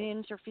 it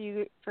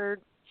interfered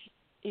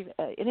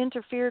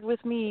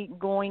with me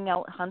going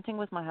out hunting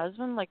with my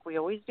husband like we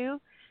always do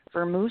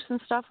for moose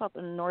and stuff up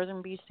in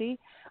northern BC.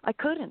 I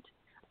couldn't.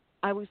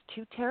 I was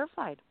too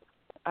terrified.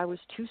 I was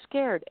too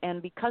scared.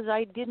 And because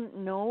I didn't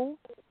know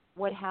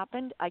what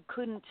happened, I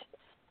couldn't.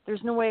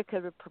 There's no way I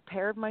could have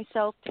prepared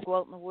myself to go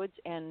out in the woods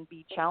and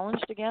be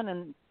challenged again.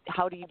 And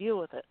how do you deal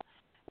with it?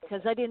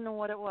 Because I didn't know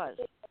what it was.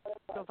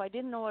 So if I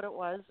didn't know what it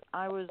was,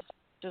 I was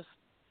just,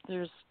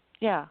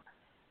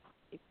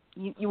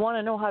 You want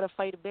to know how to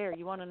fight a bear.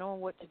 You want to know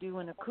what to do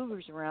when a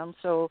cougar's around.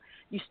 So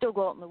you still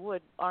go out in the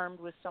wood armed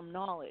with some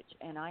knowledge.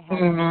 And I had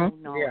no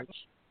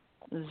knowledge.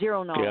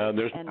 Zero knowledge. Yeah,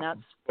 there's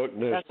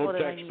no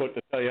textbook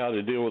to tell you how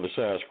to deal with a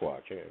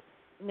Sasquatch. Yeah.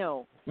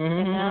 No.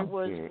 And that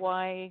was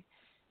why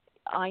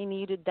I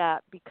needed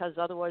that, because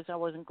otherwise I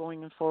wasn't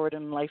going forward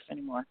in life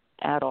anymore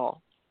at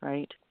all,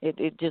 right?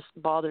 It just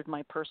bothered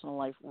my personal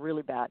life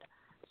really bad.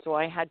 So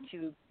I had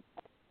to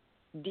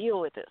deal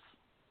with this.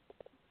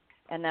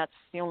 And that's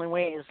the only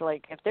way is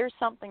like, if there's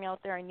something out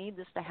there, I need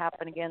this to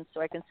happen again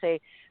so I can say,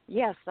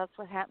 yes, that's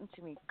what happened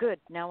to me. Good.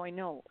 Now I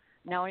know.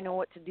 Now I know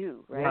what to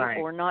do, right?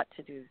 Or not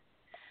to do.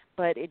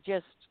 But it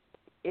just,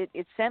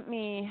 it sent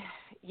me,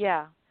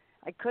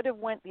 I could have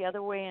went the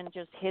other way and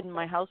just hid in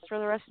my house for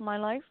the rest of my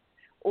life,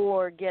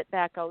 or get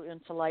back out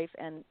into life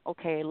and,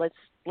 okay, let's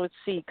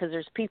see, because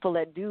there's people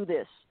that do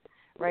this,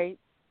 right?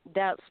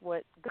 That's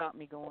what got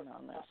me going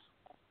on this.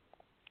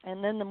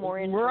 And then the more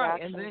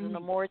interactions and the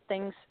more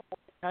things,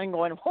 I'm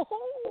going,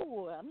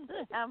 I'm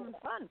having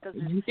fun because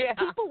there's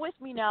people with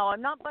me now.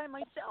 I'm not by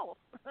myself.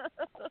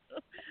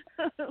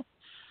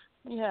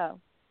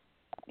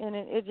 And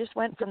it just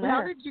went from there.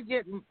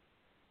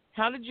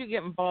 How did you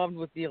get involved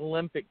with the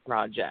Olympic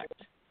project?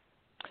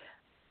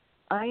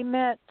 I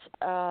met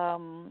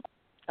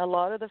a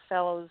lot of the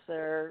fellows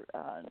there,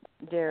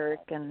 Derek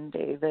and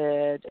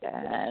David,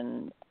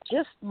 and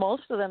just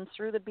most of them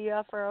through the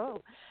BFRO.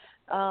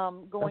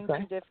 Going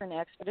to different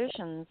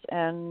expeditions,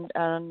 and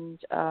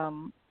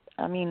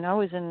I mean, I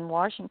was in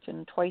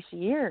Washington twice a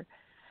year,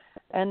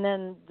 and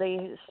then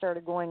they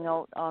started going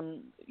out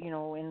on,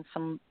 in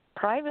some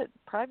private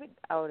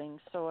outings.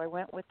 So I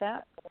went with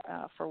that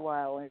for a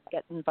while and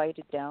get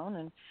invited down,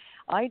 and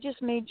I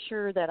just made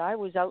sure that I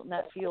was out in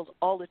that field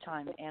all the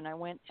time, and I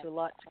went to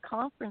lots of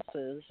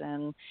conferences,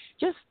 and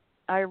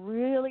I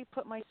really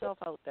put myself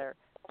out there.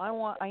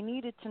 I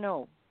needed to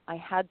know. I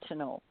had to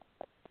know.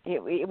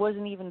 It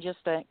wasn't even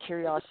just a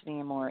curiosity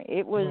anymore.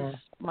 It was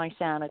my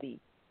sanity.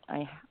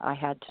 I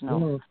had to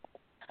know.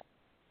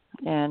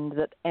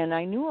 And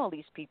I knew all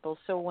these people.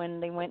 So when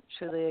they went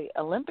to the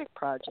Olympic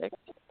project,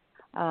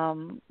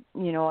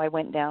 I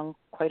went down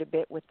quite a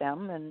bit with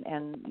them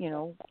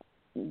and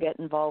get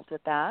involved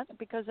with that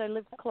because I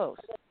lived close.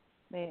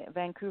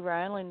 Vancouver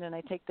Island, and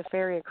I take the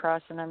ferry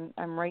across, and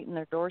I'm right in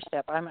their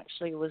doorstep. I'm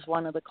actually was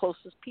one of the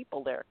closest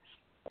people there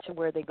to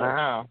where they go.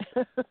 Wow.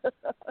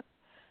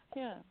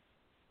 Yeah.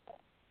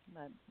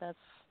 But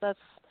that's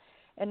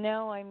and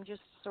now I'm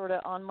just sort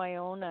of on my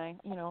own. I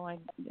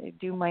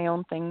do my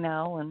own thing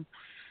now, and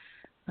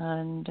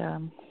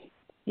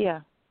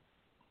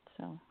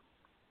so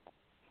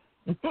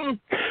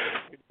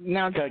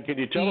now can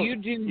you tell us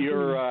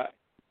your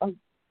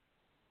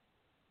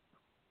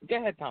go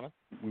ahead, Thomas.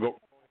 Go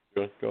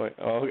ahead.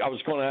 I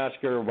was going to ask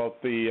her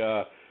about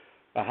the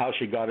how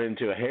she got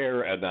into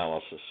hair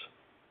analysis.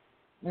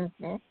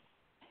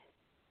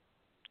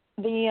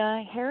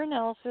 The hair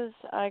analysis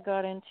I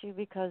got into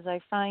because I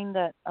find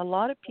that a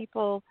lot of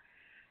people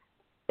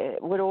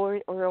are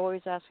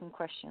always asking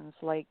questions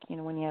like,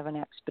 when you have an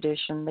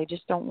expedition, they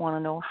just don't want to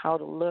know how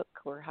to look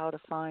or how to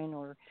find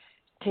or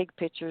take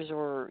pictures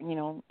or,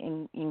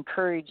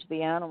 encourage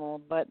the animal.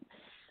 But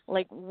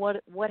like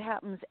what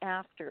happens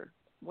after?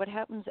 What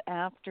happens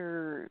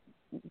after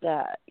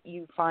that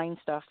you find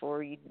stuff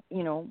or,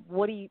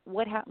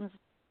 what happens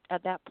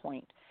at that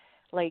point?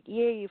 Like,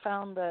 you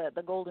found the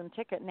golden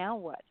ticket, now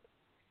what?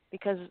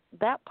 Because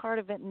that part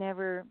of it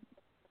never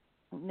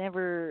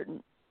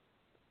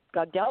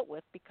got dealt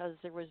with because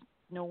there was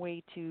no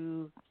way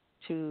to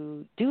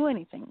do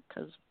anything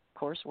because, of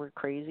course, we're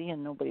crazy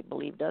and nobody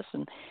believed us,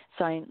 and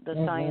science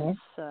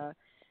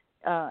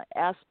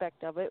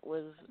aspect of it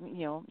was,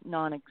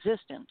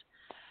 non-existent.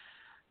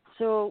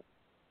 So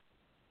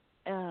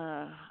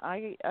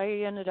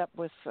I ended up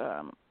with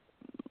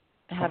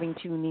having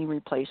 2 knee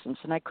replacements,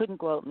 and I couldn't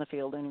go out in the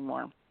field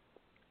anymore.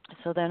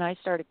 So then I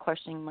started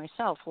questioning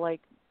myself,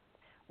 like,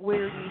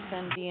 where do you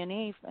send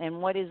DNA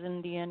and what is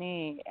in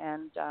DNA?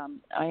 And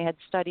I had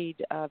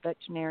studied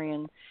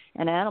veterinarian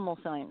and animal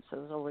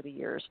sciences over the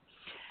years.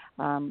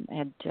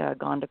 Had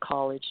gone to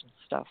college and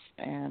stuff,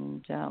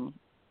 and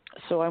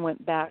so I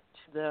went back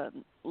to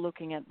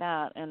looking at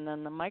that, and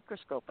then the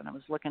microscope, and I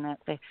was looking at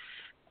the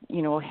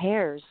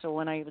hairs. So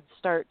when I would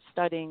start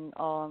studying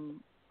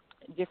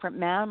different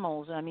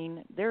mammals, I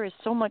mean, there is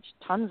so much,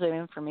 tons of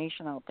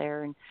information out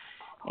there,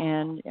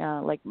 and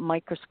like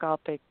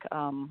microscopic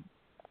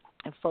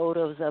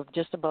photos of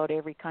just about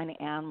every kind of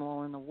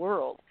animal in the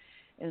world.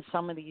 And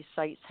some of these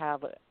sites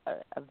have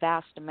a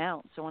vast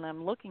amount. So when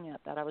I'm looking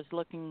at that, I was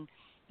looking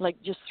like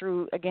just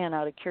through, again,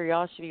 out of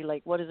curiosity,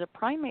 like what does a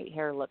primate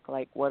hair look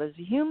like? What does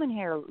a human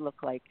hair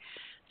look like?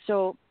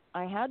 So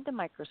I had the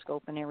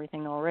microscope and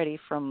everything already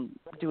from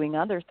doing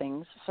other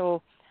things.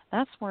 So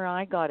that's where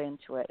I got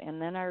into it.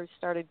 And then I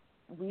started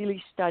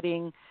really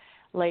studying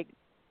like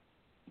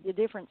the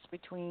difference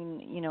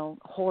between,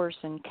 horse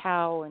and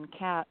cow and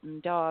cat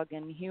and dog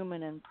and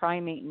human and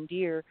primate and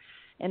deer.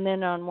 And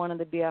then on one of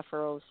the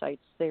BFRO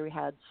sites, they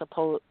had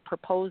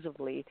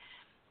proposably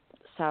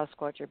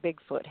Sasquatch or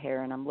Bigfoot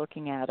hair, and I'm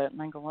looking at it,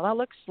 and I go, well, that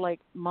looks like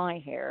my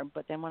hair.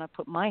 But then when I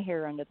put my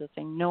hair under the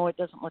thing, no, it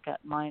doesn't look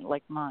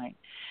like mine.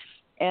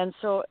 And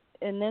so,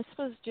 and this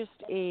was just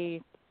a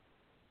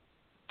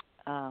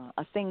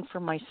thing for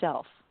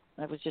myself.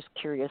 I was just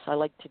curious. I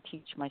like to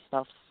teach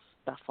myself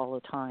stuff all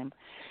the time.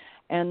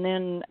 And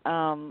then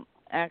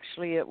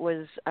actually it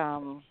was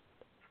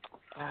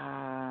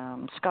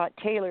Scott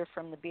Taylor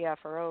from the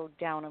BFRO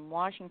down in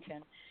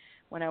Washington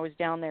when I was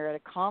down there at a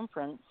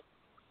conference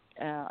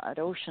at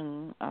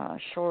Ocean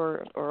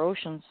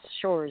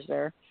Shores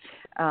there.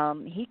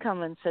 He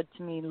come and said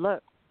to me,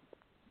 look,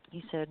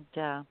 he said,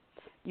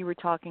 you were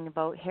talking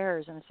about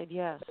hairs. And I said,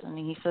 yes. And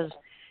he says,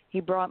 he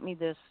brought me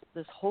this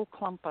whole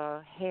clump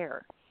of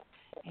hair.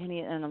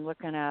 And I'm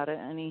looking at it,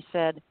 and he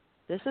said,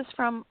 this is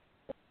from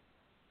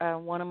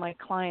one of my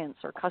clients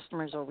or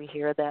customers over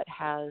here that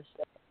has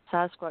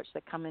Sasquatch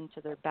that come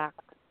into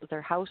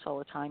their house all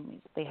the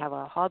time. They have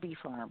a hobby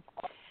farm,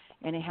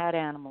 and it had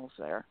animals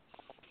there.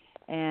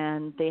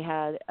 And they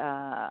had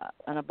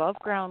an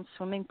above-ground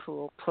swimming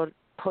pool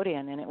put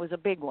in, and it was a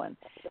big one.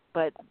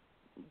 But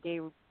they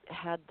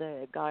had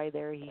the guy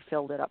there, he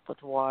filled it up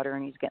with water,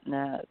 and he's getting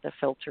the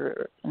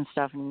filter and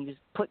stuff, and he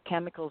put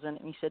chemicals in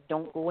it, and he said,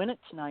 don't go in it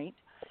tonight.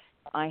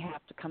 I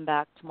have to come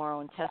back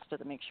tomorrow and test it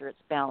to make sure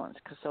it's balanced,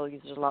 because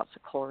there's lots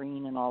of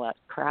chlorine and all that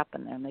crap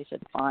in there. And they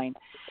said, fine.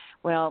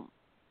 Well,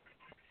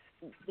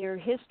 their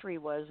history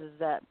is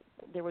that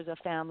there was a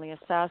family of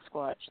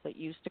Sasquatch that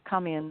used to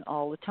come in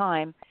all the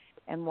time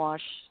and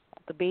wash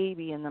the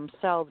baby and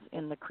themselves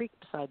in the creek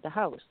beside the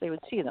house. They would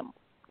see them.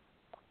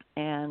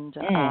 And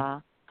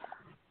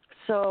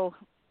so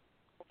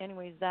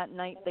anyways, that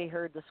night they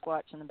heard the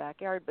squatch in the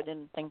backyard but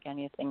didn't think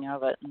anything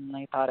of it, and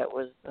they thought it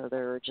was they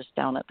were just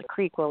down at the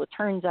creek. Well, it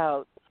turns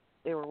out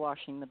they were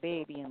washing the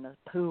baby in the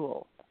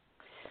pool,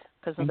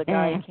 because the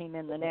guy came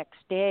in the next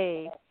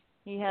day.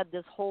 He had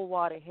this whole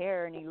wad of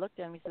hair, and he looked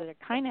at him. He said,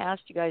 I kind of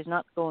asked you guys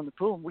not to go in the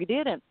pool. We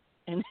didn't.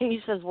 And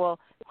he says, well,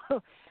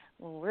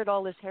 where'd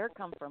all this hair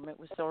come from? It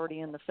was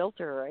already in the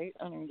filter, right?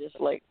 And I'm just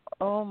like,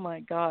 oh,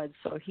 my God.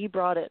 So he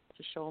brought it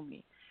to show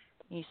me.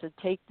 He said,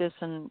 take this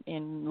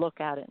and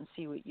look at it and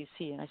see what you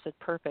see. And I said,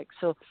 perfect.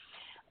 So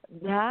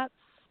that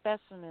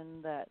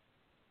specimen that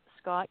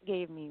Scott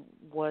gave me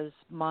was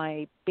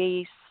my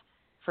base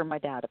for my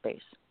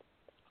database.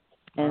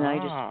 And I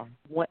just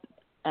went,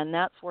 and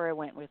that's where I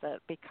went with it,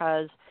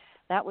 because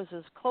that was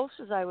as close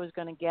as I was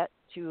going to get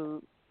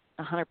to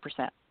 100%,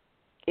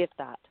 if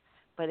that.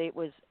 But it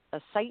was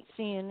a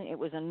sightseeing, it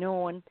was a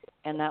known,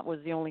 and that was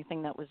the only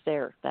thing that was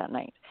there that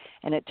night.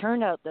 And it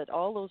turned out that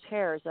all those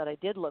hairs that I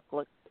did looked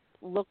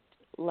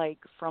like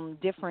from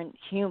different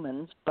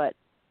humans, but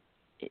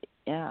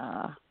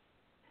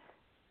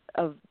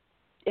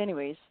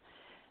anyways,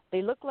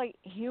 they look like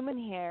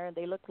human hair,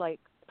 they look like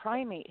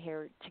primate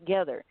hair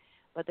together.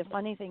 But the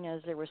funny thing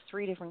is, there was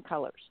 3 different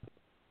colors.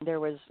 There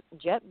was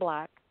jet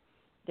black,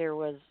 there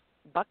was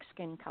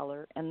buckskin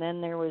color, and then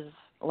there was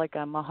like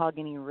a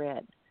mahogany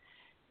red,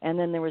 and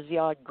then there was the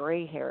odd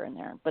gray hair in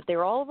there. But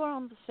they're all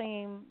around the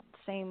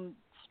same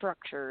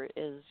structure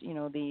is,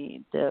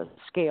 the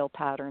scale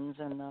patterns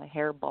and the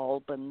hair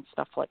bulb and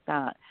stuff like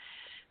that.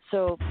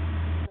 So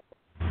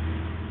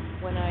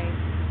when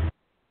I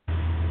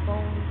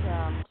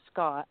phoned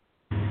Scott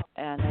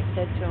and I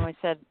said to him, I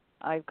said,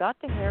 I've got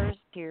the hairs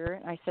here.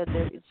 And I said,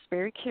 it's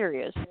very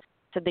curious.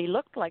 So they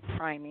look like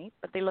primate,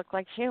 but they look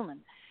like human.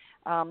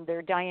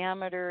 Their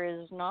diameter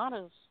is not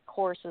as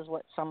coarse as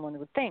what someone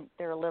would think.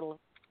 They're a little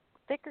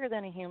thicker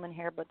than a human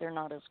hair, but they're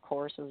not as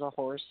coarse as a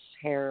horse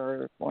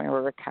hair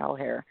or a cow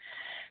hair.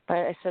 But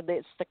I said,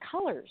 it's the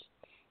colors.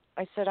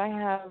 I said, I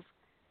have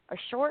a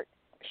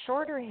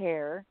shorter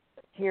hair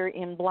here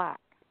in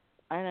black,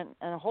 and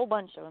a whole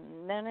bunch of them.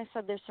 And then I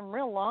said, there's some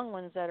real long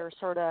ones that are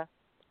sort of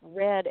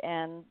red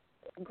and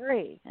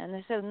gray. And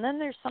they said, and then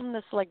there's some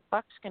that's like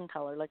buckskin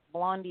color, like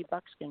blondie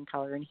buckskin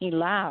color. And he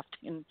laughed.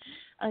 And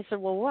I said,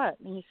 well, what?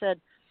 And he said,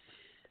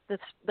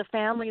 the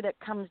family that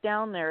comes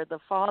down there, the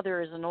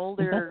father is an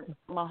older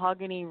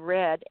mahogany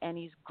red, and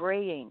he's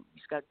graying.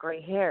 He's got gray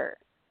hair.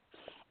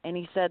 And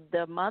he said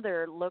the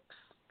mother looks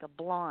a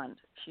blonde.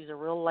 She's a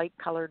real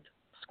light-colored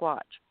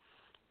Squatch.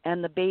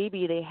 And the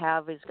baby they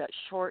have has got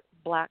short,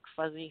 black,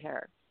 fuzzy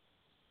hair.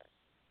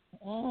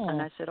 Oh. And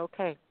I said,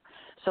 okay.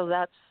 So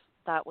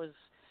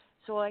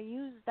so I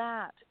use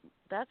that.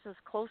 That's as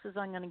close as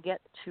I'm going to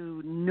get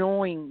to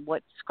knowing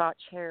what Scotch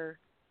hair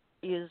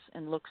is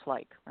and looks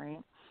like,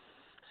 right?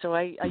 So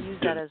I use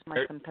that as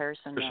my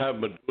comparison. Does have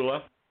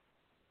medulla?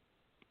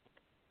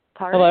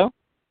 Pardon? Hello?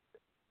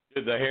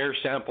 Did the hair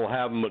sample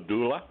have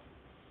medulla?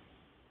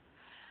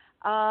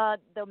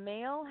 The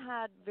male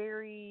had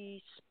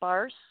very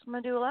sparse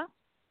medulla.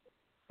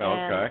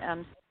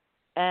 Okay.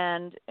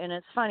 And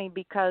it's funny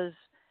because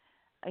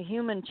a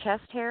human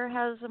chest hair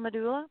has a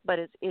medulla, but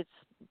it's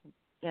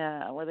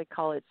what they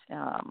call it,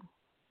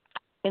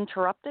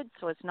 interrupted,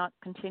 so it's not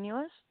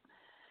continuous.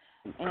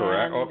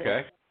 Correct.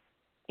 Okay.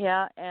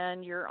 Yeah,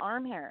 and your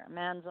arm hair,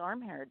 man's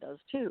arm hair does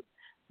too,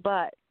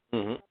 but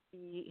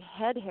the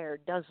head hair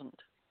doesn't.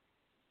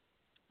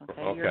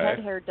 Okay, your head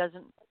hair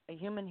doesn't. A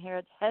human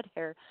head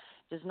hair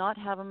does not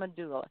have a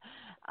medulla,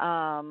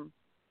 and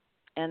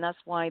that's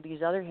why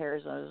these other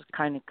hairs I was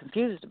kind of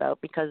confused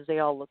about, because they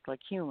all look like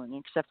human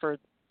except for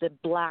the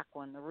black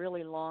one, the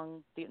really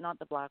long, not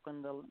the black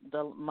one,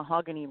 the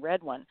mahogany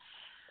red one.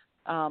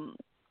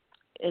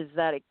 Is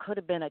that it could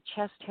have been a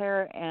chest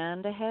hair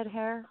and a head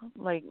hair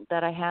like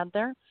that I had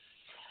there.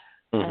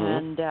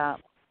 And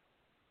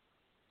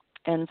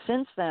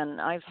since then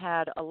I've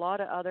had a lot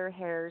of other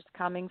hairs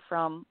coming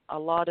from a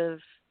lot of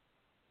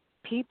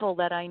people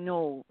that I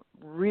know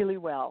really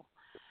well,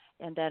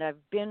 and that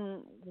I've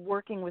been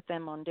working with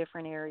them on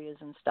different areas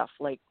and stuff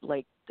like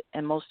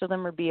and most of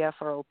them are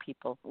BFRO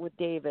people with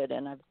David,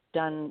 and I've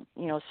done,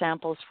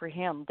 samples for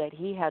him that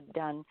he had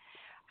done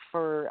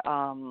for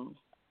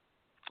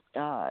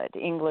at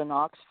England,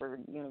 Oxford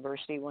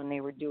University, when they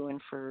were doing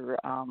for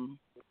I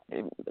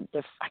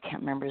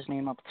can't remember his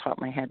name off the top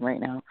of my head right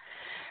now.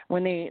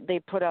 When they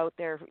put out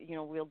there,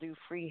 we'll do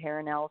free hair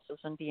analysis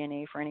and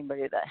DNA for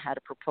anybody that had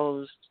a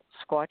proposed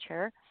Squatch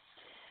hair.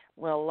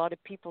 Well, a lot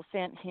of people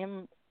sent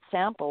him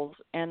samples,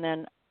 and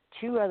then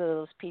 2 out of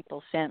those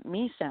people sent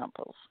me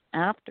samples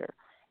after,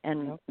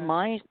 and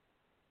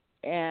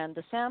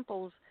the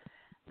samples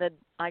that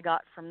I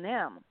got from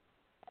them,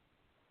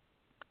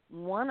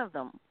 one of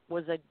them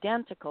was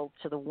identical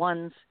to the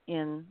ones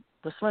in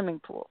the swimming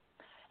pool,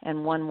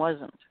 and one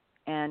wasn't.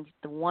 And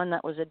the one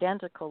that was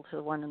identical to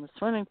the one in the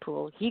swimming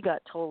pool, he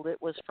got told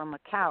it was from a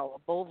cow, a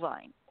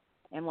bovine.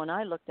 And when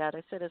I looked at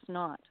it, I said, it's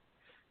not.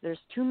 There's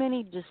too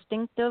many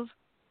distinctive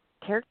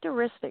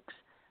characteristics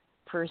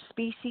for a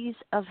species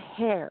of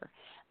hair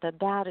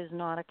that is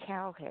not a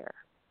cow hair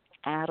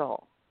at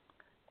all.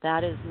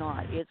 That is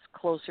not. It's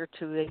closer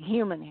to the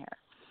human hair.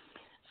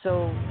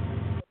 So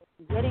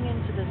getting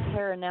into this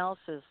hair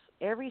analysis,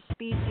 every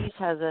species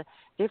has a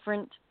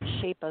different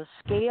shape of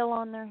scale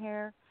on their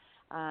hair,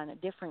 and a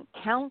different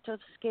count of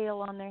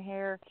scale on their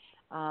hair.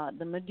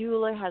 The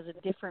medulla has a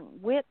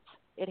different width.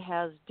 It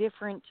has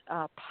different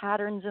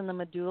patterns in the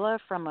medulla,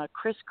 from a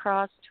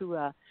crisscross to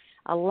a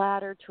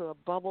ladder to a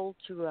bubble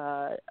to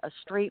a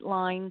straight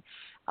line.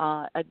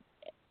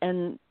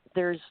 And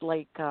there's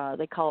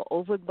they call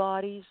ovid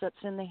bodies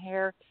that's in the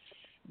hair.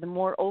 The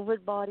more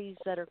ovid bodies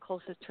that are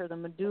closest to the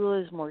medulla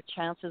is more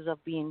chances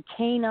of being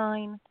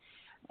canine.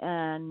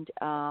 And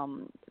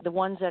the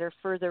ones that are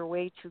further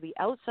away to the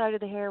outside of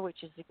the hair,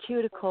 which is the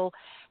cuticle,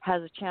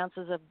 has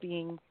chances of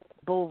being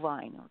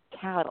bovine or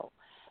cattle.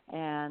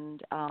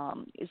 And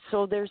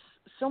so there's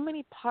so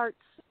many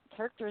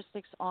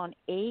characteristics on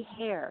a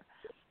hair.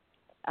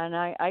 And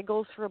I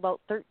go through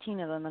about 13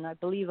 of them, and I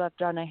believe I've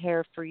done a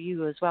hair for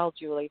you as well,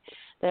 Julie,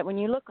 that when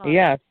you look on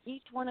it,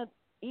 each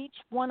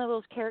one of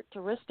those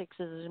characteristics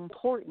is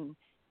important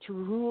to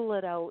rule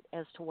it out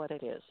as to what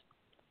it is.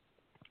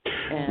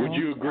 And, would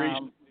you agree?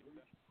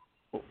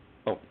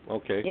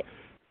 Okay.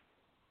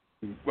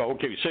 Yeah. Well,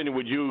 okay, Cindy,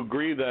 would you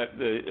agree that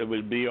it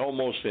would be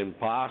almost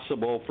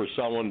impossible for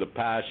someone to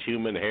pass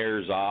human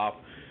hairs off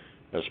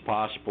as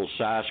possible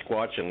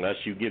Sasquatch unless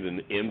you get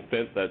an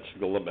infant that's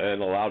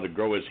been allowed to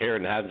grow his hair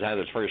and hasn't had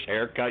his first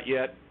haircut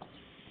yet?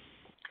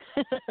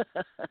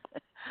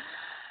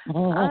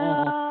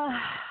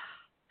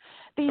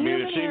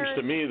 It seems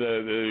to me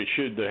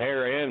the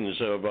hair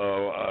ends of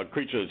a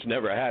creature that's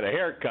never had a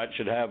haircut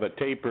should have a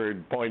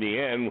tapered, pointy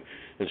end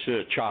instead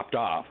of chopped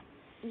off.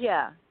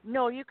 Yeah.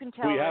 No, you can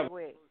tell right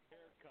away.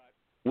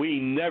 We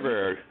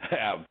never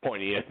have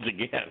pointy ends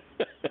again.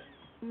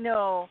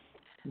 No.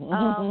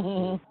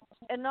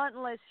 And not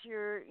unless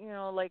you're,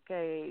 like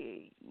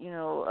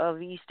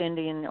of East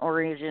Indian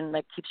origin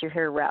that keeps your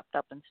hair wrapped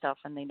up and stuff,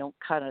 and they don't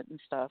cut it and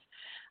stuff.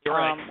 You're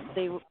right.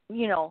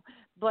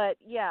 But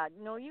yeah,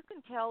 no, you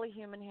can tell a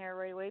human hair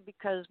right away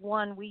because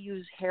one, we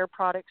use hair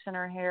products in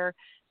our hair.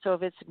 So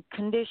if it's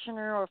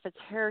conditioner or if it's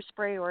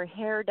hairspray or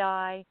hair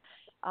dye,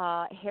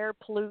 hair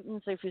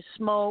pollutants, if you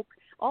smoke,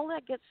 all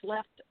that gets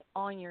left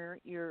on your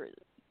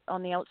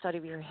on the outside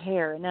of your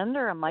hair. And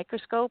under a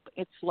microscope,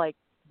 it's like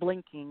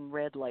blinking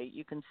red light.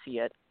 You can see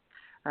it,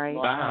 right?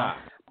 Wow.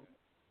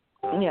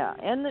 Yeah,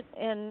 and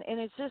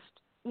it's just,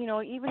 you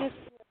know, even if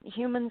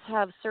humans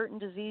have certain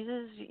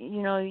diseases,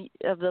 you know,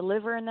 of the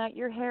liver and that,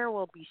 your hair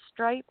will be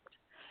striped.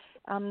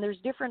 There's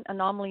different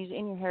anomalies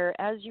in your hair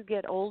as you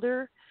get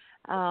older.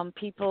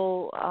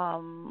 People,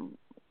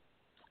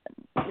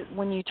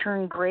 when you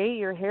turn gray,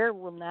 your hair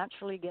will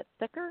naturally get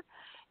thicker.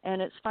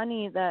 And it's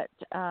funny that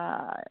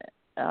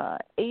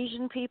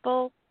Asian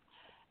people,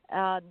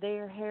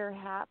 their hair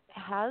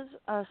has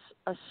a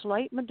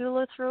slight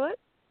medulla through it.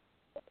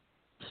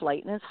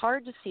 Slight, and it's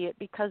hard to see it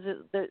because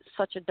it's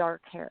such a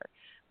dark hair,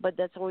 but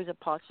that's always a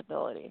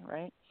possibility,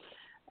 right?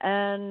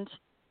 And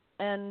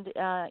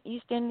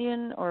East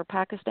Indian or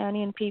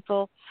Pakistani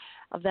people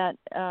of that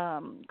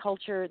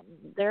culture,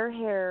 their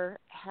hair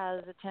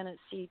has a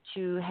tendency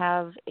to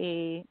have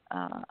a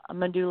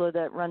medulla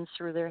that runs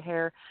through their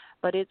hair,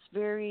 but it's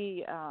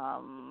very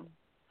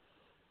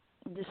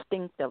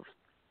distinctive.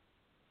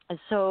 And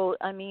so,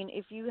 I mean,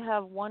 if you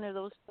have one of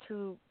those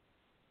two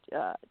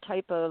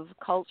type of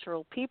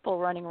cultural people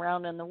running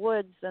around in the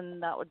woods, then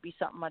that would be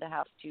something I'd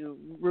have to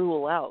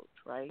rule out,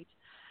 right?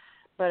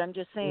 But I'm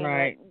just saying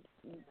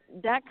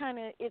that kind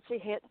of, it's a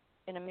hit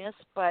and a miss,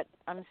 but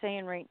I'm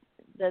saying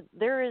that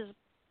there is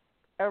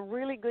a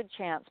really good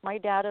chance. My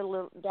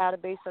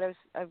database that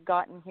I've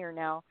gotten here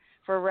now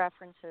for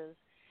references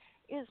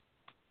is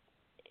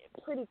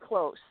pretty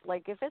close.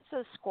 Like if it's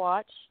a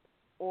squatch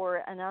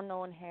or an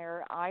unknown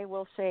hair, I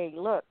will say,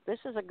 look, this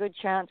is a good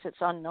chance it's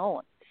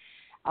unknown.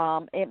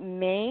 It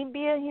may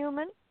be a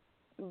human,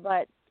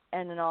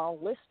 and then I'll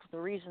list the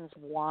reasons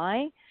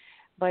why.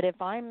 But if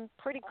I'm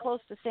pretty close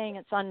to saying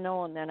it's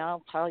unknown, then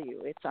I'll tell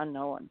you it's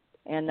unknown.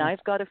 And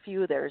I've got a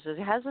few there. It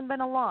hasn't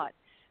been a lot.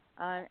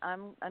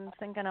 I'm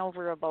thinking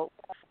over about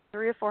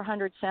 300 or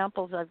 400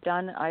 samples I've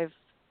done. I've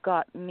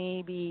got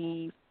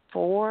maybe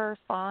 4 or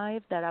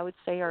 5 that I would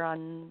say are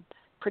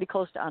pretty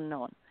close to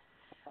unknown.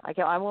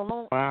 I will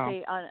not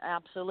say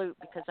absolute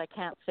because I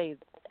can't say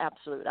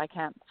absolute. I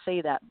can't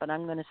say that, but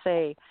I'm going to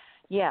say,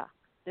 yeah,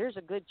 there's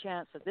a good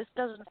chance that this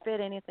doesn't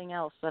fit anything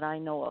else that I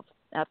know of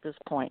at this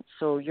point.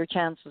 So your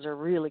chances are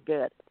really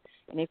good.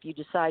 And if you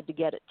decide to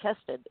get it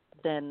tested,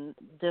 then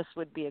this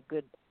would be a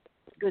good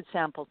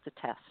sample to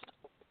test.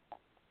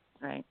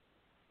 Right?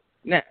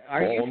 Now,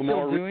 are you the still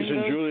more doing reason,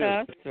 those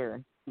Julia, tests?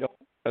 Or?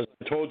 As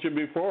I told you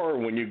before,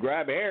 when you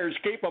grab hairs,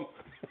 keep them.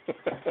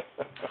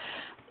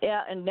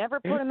 Yeah, and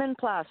never put them in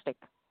plastic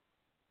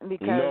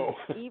because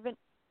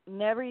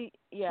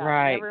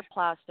never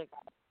plastic.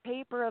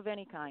 Paper of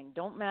any kind,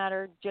 don't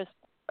matter,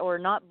 or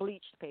not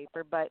bleached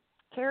paper, but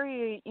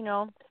carry, you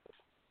know,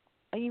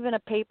 even a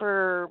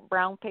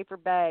brown paper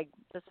bag.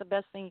 That's the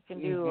best thing you can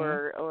do,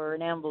 or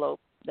an envelope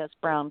that's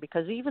brown,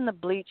 because even the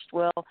bleached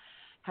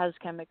has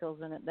chemicals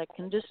in it that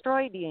can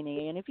destroy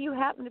DNA. And if you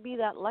happen to be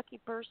that lucky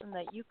person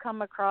that you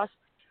come across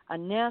a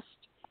nest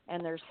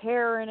and there's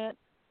hair in it,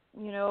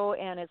 you know,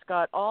 and it's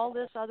got all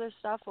this other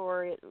stuff,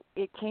 or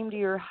it came to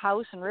your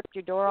house and ripped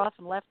your door off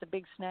and left a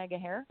big snag of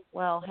hair,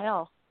 well,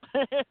 hell,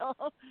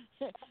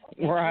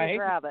 right?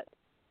 Grab it.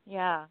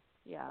 Yeah.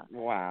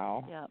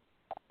 Wow. Yeah.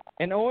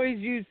 And always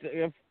use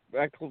a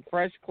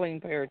fresh,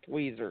 clean pair of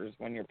tweezers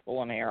when you're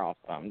pulling hair off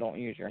something. Don't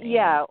use your hands.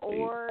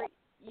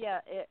 Yeah,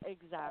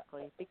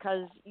 exactly,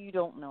 because you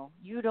don't know.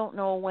 You don't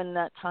know when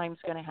that time's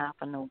going to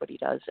happen. Nobody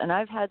does. And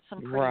I've had some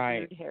pretty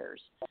weird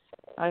hairs.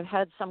 I've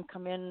had some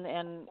come in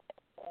and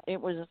it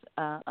was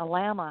a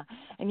llama,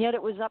 and yet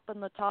it was up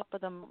on the top of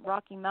the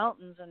Rocky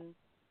Mountains, and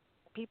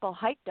people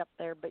hiked up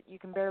there, but you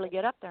can barely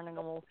get up there. And I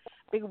go, well,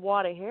 big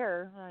wad of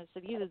hair. And I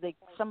said, either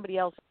somebody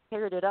else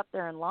carried it up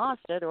there and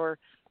lost it, or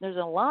there's a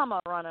llama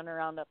running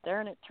around up there.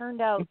 And it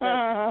turned out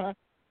that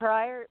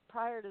prior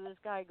to this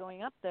guy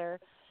going up there,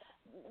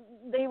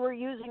 they were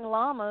using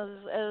llamas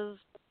as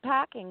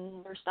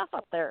packing their stuff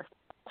up there.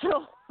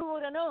 So who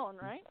would have known,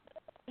 right?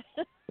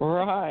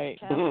 Right.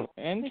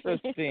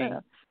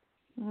 Interesting.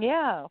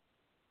 Yeah.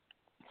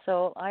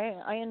 So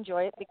I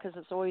enjoy it because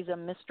it's always a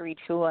mystery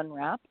to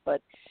unwrap.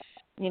 But,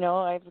 you know,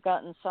 I've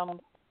gotten some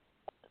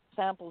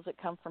samples that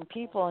come from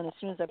people, and as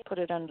soon as I put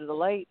it under the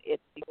light, it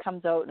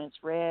comes out and it's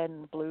red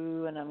and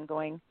blue, and I'm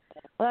going,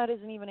 well, that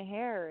isn't even a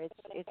hair.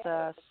 It's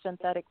a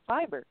synthetic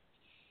fiber,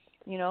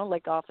 you know,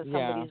 like off of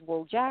somebody's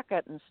wool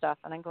jacket and stuff.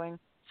 And I'm going,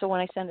 so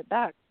when I send it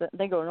back,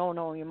 they go,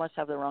 no, you must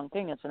have the wrong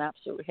thing. It's an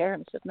absolute hair.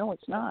 And I said, no,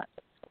 it's not.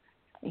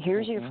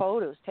 Here's your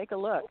photos. Take a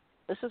look.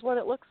 This is what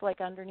it looks like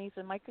underneath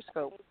the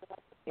microscope.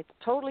 It's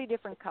totally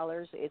different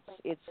colors.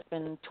 It's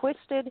been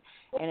twisted,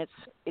 and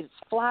it's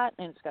flat,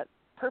 and it's got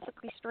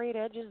perfectly straight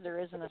edges. There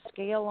isn't a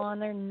scale on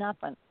there.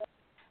 Nothing.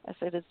 I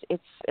said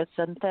it's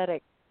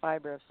synthetic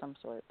fiber of some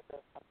sort.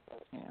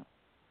 Yeah.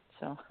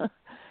 So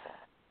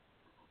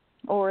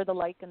Or the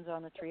lichens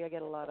on the tree. I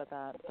get a lot of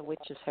that. The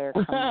witch's hair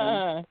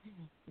comes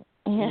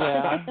in.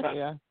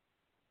 Yeah.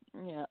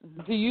 Yeah.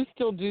 Do you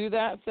still do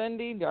that,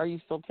 Cindy? Are you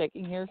still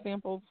taking hair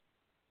samples?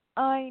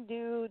 I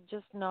do,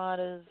 just not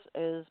as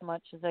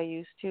much as I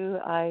used to.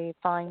 I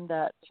find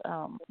that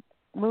I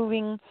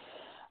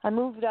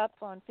moved up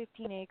on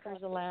 15 acres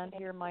of land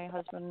here. My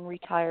husband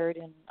retired,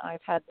 and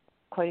I've had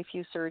quite a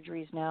few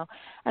surgeries now,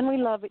 and we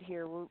love it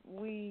here.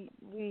 We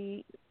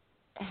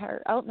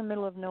are out in the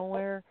middle of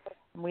nowhere,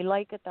 and we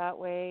like it that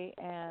way,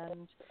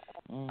 and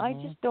I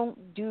just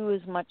don't do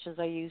as much as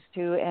I used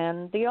to.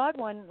 And the odd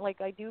one,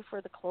 like I do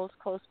for the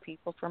close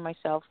people, for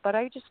myself, but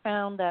I just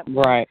found that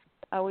Right.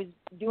 I was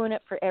doing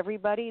it for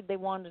everybody. They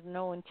wanted to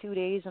know in 2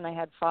 days, and I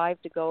had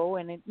 5 to go.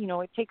 And it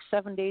takes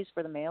 7 days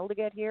for the mail to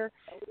get here,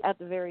 at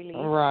the very least.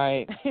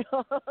 Right.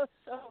 So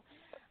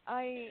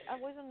I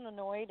wasn't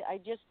annoyed. I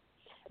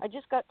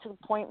just got to the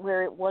point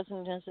where it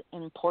wasn't as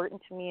important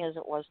to me as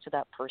it was to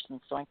that person.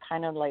 So I'm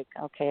kind of like,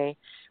 okay,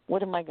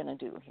 what am I going to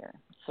do here?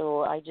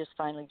 So I just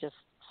finally just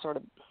sort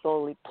of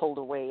slowly pulled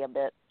away a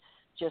bit,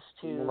 just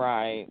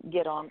to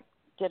get on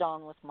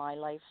with my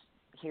life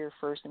here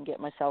first and get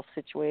myself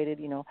situated,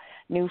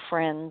 new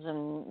friends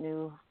and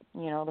new,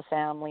 the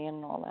family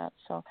and all that.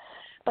 So,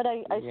 but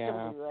I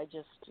still do. I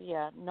just,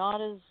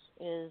 not as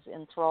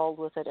enthralled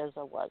with it as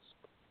I was.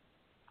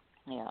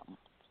 Yeah.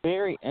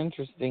 Very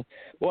interesting.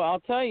 Well, I'll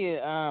tell you,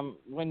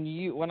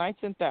 when I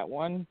sent that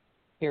one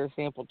hair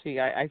sample to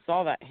you, I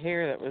saw that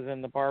hair that was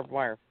in the barbed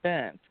wire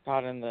fence,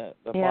 caught in the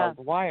barbed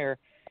wire,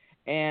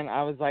 and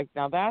I was like,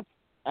 now that's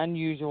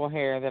unusual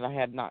hair that I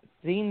had not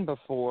seen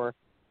before.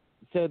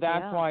 So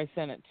that's why I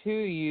sent it to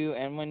you,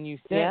 and when you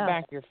sent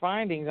back your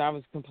findings, I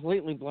was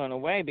completely blown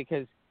away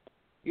because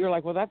you're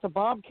like, well, that's a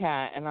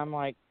bobcat, and I'm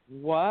like,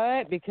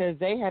 what? Because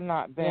they had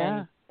not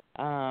been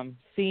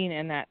seen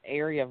in that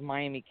area of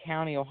Miami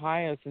County,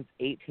 Ohio, since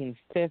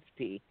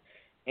 1850.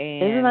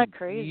 And isn't that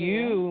crazy?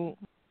 You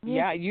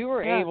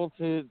were able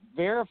to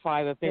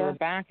verify that they were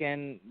back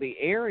in the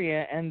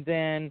area, and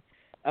then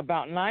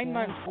about 9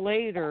 months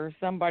later,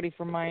 somebody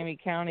from Miami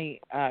County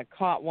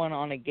caught one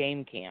on a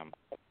game cam.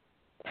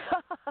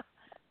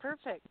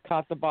 Perfect.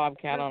 Caught the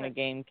bobcat on a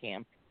game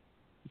cam.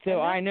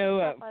 So I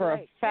know for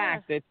a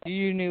fact that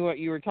you knew what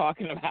you were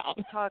talking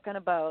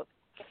about.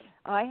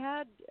 I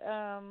had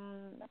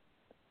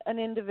an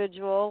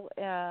individual,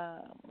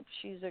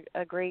 she's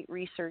a great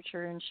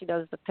researcher, and she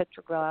does the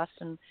petroglyphs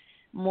and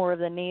more of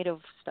the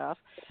native stuff.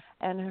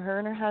 And her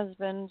and her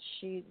husband,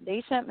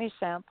 they sent me a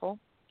sample,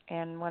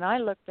 and when I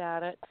looked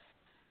at it,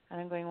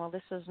 and I'm going, well,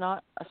 this is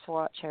not a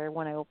Swatch hair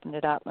when I opened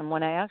it up. And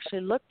when I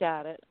actually looked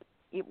at it,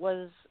 it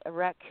was a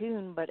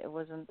raccoon, but it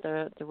wasn't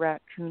the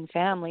raccoon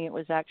family. It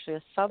was actually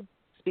a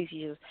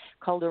subspecies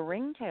called a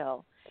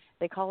ringtail.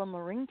 They call them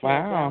a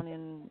ringtail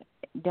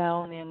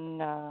down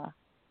in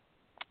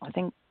I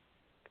think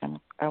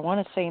I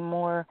want to say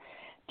more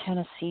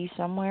Tennessee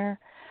somewhere.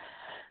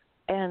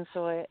 And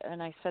so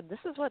I said, this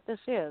is what this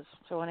is.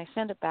 So when I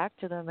sent it back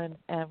to them, and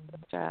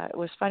it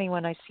was funny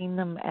when I seen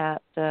them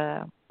at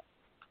the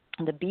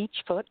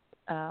Beachfoot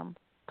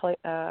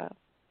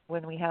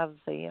when we have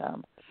the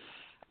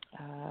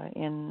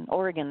in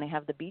Oregon, they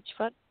have the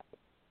Beachfoot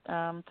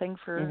thing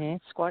for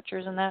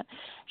squatchers and that.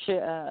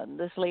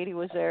 This lady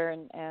was there,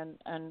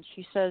 and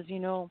she says,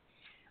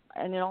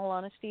 and in all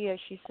honesty,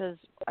 she says,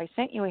 I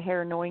sent you a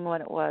hair knowing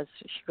what it was.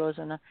 She goes,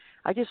 and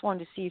I just wanted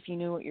to see if you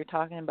knew what you're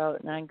talking about.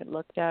 And I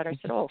looked at her. I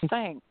said, oh,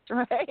 thanks,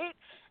 right?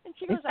 And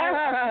she goes, I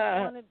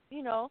just wanted,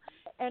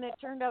 and it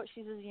turned out,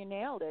 she says, you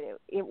nailed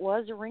it. It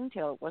was a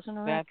ringtail. It wasn't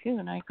a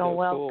raccoon. I go,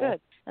 well, cool.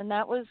 Good. And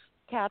that was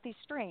Kathy's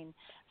strain.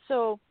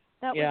 So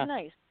that was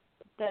nice.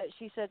 That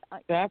she said,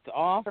 that's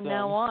awesome. From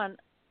now on,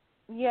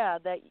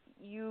 that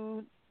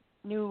you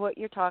knew what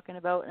you're talking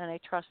about, and I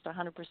trust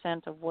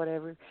 100% of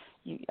whatever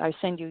I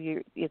send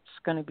you. It's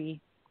going to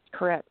be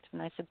correct.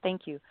 And I said,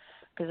 thank you,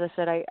 because I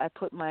said I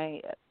put my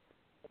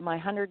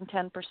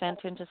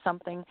 110% into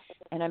something,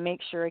 and I make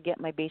sure I get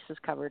my bases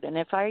covered. And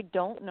if I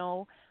don't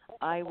know,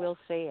 I will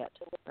say it,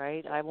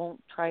 right? I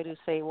won't try to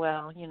say,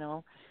 well,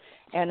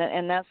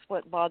 and that's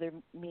what bothered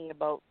me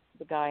about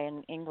the guy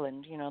in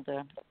England,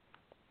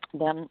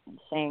 them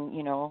saying,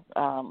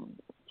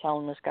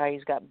 telling this guy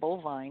he's got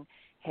bovine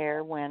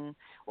hair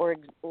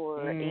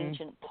or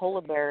ancient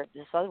polar bear,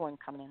 this other one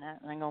coming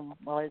at, and I go,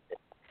 well,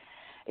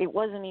 it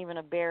wasn't even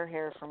a bear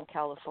hair from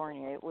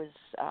California. It was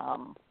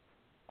from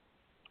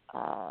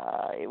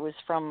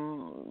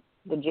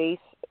the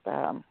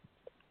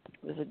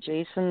was it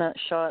Jason that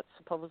shot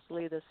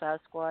supposedly the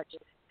Sasquatch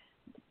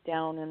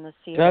down in the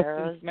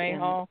Sierras? Justin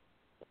Mayhall.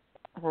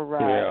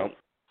 Right. Yeah.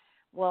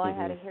 Well, I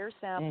had a hair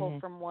sample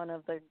from one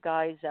of the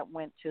guys that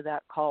went to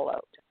that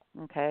call-out,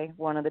 okay?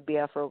 One of the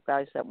BFO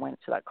guys that went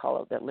to that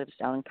call-out that lives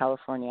down in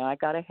California. I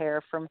got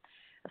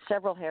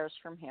several hairs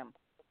from him.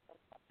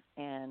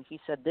 And he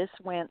said, this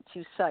went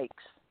to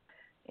Sykes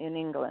in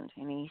England.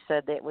 And he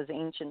said that it was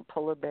ancient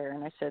polar bear.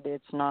 And I said,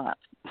 it's not.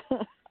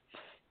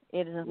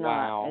 It is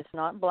not. It's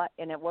not black.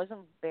 And it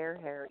wasn't bear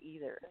hair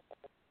either.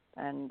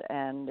 And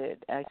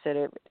I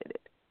said,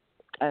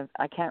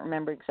 I can't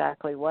remember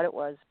exactly what it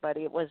was, but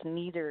it was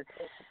neither.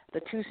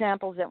 The 2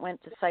 samples that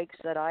went to Sykes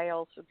that I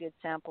also did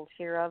samples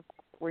here of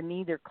were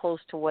neither close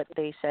to what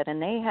they said,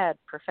 and they had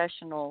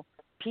professional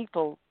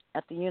people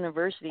at the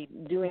university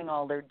doing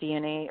all their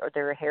DNA or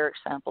their hair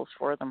samples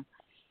for them.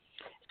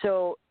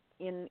 So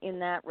in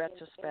that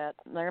retrospect,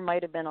 there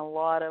might have been a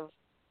lot of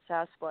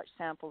Sasquatch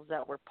samples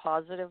that were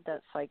positive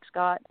that Sykes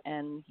got,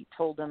 and he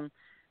told them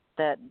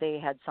that they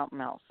had something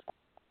else.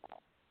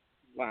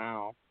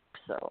 Wow.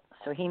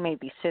 So he may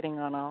be sitting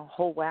on a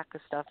whole whack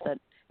of stuff that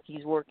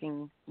he's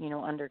working,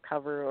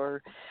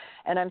 undercover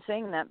and I'm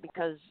saying that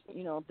because,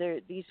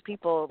 these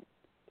people,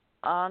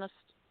 honest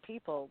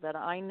people that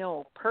I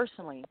know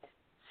personally,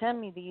 send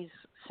me these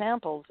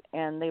samples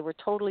and they were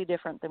totally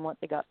different than what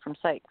they got from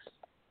Sykes.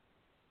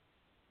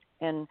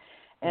 And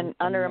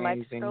under a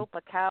microscope,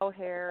 a cow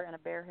hair and a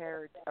bear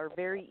hair are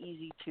very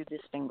easy to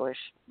distinguish,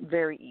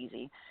 very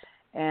easy.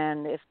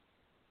 And if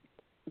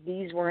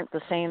these weren't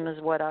the same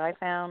as what I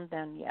found,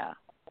 then yeah,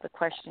 the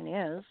question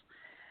is,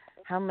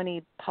 how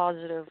many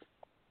positive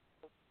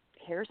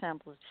hair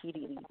samples did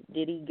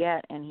he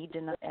get? And he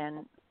didn't.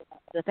 And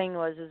the thing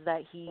is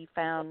that he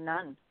found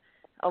none.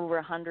 Over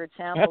 100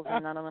 samples,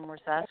 and none of them were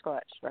Sasquatch,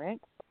 right?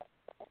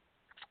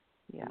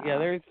 Yeah. Yeah,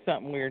 there's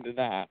something weird to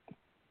that.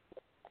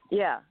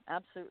 Yeah,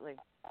 absolutely.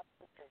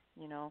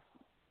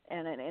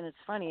 And it's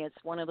funny.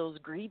 It's one of those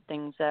greed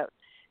things that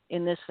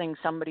in this thing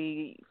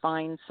somebody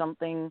finds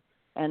something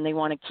and they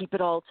want to keep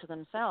it all to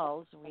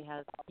themselves. We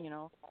had,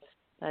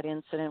 that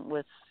incident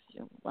with,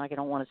 I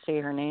don't want to say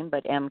her name,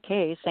 but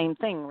MK, same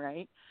thing,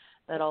 right?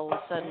 That all of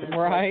a sudden it's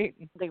right.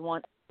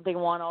 Like they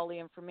want all the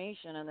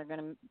information and they're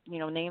going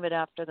to, name it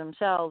after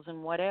themselves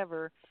and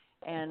whatever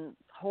and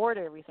hoard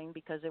everything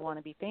because they want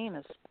to be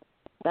famous.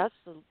 That's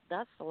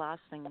the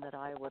last thing that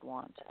I would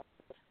want.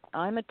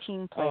 I'm a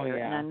team player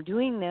and I'm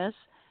doing this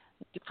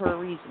for a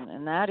reason,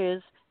 and that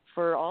is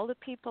for all the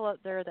people out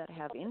there that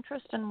have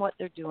interest in what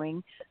they're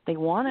doing. They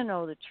want to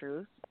know the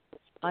truth.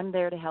 I'm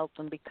there to help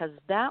them because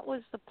that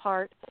was the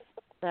part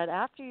that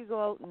after you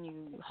go out and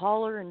you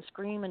holler and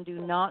scream and do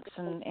knocks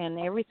and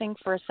everything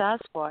for a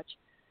Sasquatch,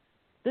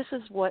 this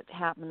is what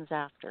happens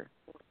after.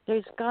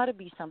 There's got to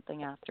be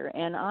something after,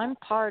 and I'm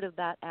part of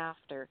that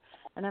after.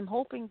 And I'm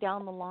hoping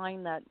down the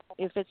line that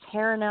if it's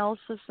hair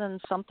analysis, then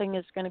something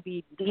is going to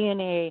be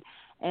DNA,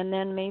 and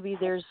then maybe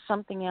there's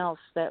something else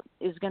that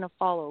is going to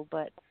follow.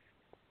 But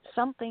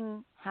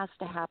something has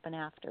to happen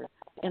after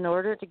in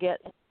order to get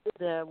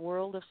the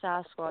world of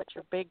Sasquatch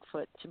or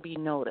Bigfoot to be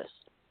noticed.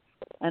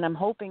 And I'm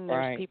hoping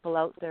there's people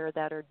out there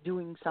that are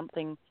doing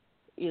something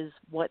is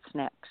what's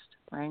next,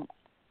 right?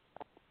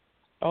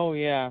 Oh,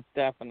 yeah,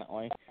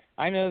 definitely.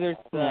 I know there's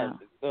the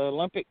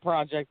Olympic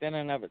project in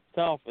and of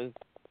itself is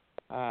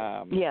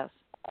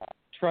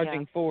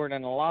trudging forward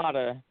in a lot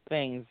of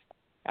things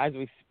as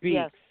we speak.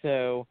 Yes.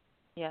 So,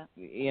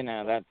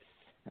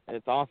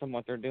 it's awesome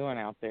what they're doing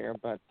out there.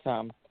 But,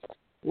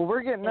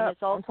 we're getting up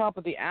on top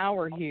of the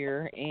hour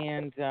here,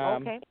 and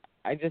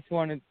I just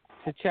wanted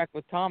to check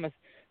with Thomas.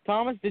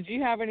 Thomas, did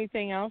you have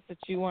anything else that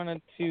you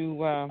wanted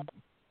to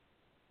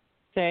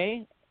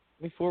say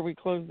before we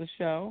close the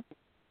show?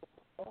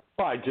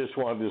 Well, I just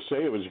wanted to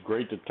say it was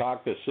great to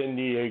talk to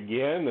Cindy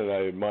again, and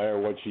I admire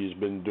what she's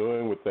been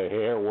doing with the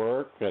hair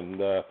work.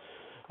 And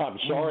I'm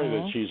sorry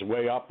that she's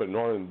way up in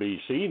northern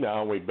BC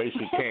now, and we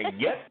basically can't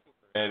get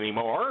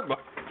anymore. But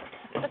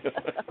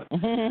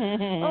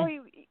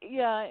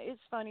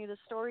it's funny. The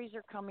stories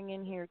are coming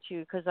in here,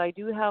 too, because I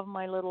do have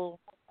my little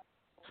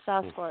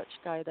Sasquatch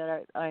guy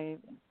that I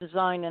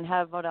designed and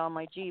have out on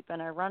my Jeep,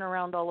 and I run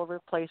around all over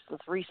the place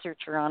with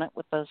researcher on it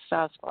with the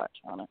Sasquatch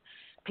on it.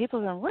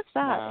 People are going, what's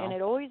that? Wow. And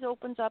it always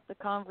opens up the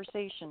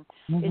conversation,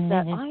 is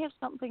that I have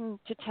something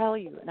to tell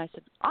you. And I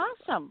said,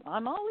 awesome,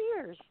 I'm all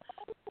ears.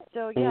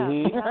 So, we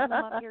have them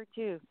up here,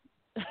 too.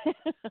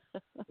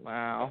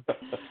 Wow.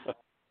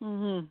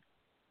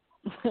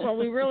 Well,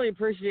 we really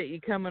appreciate you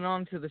coming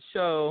on to the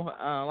show.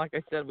 Like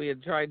I said, we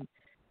had tried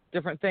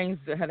different things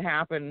that had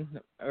happened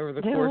over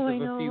the course of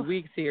a few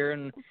weeks here,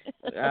 and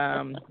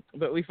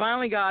but we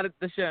finally got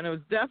the show, and it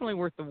was definitely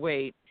worth the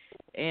wait.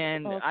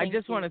 And I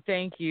just want to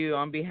thank you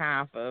on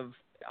behalf of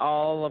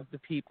all of the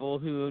people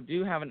who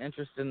do have an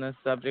interest in this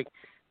subject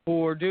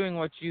for doing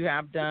what you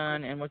have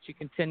done and what you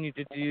continue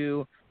to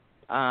do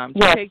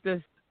to take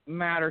this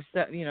matter,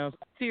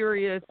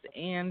 serious,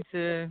 and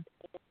to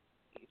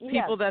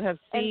people that have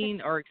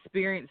seen or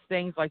experienced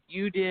things like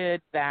you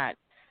did that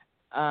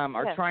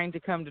are trying to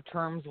come to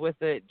terms with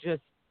it.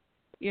 Just,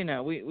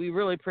 we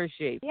really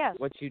appreciate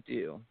what you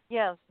do.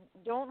 Yes,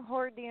 don't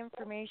hoard the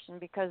information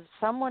because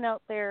someone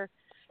out there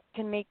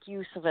can make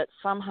use of it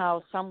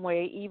somehow, some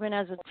way, even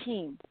as a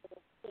team.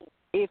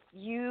 If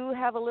you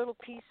have a little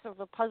piece of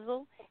the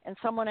puzzle and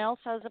someone else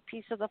has a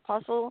piece of the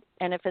puzzle,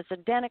 and if it's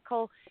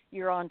identical,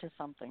 you're onto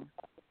something.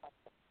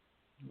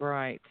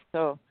 Right.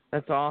 So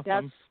that's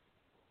awesome.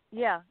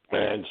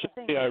 And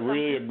Cindy, I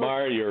really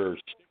admire your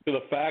stick to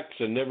the facts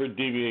and never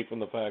deviate from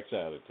the facts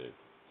attitude.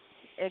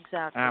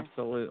 Exactly.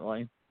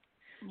 Absolutely.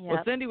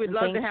 Well, Cindy, we'd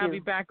love to have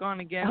you back on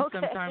again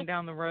sometime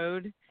down the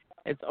road.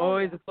 It's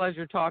always a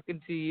pleasure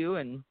talking to you.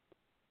 And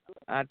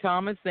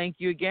Thomas, thank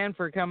you again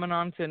for coming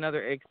on to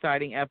another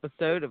exciting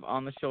episode of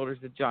On the Shoulders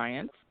of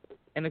Giants.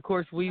 And, of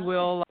course, we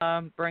will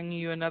bring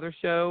you another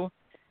show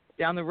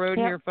down the road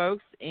here,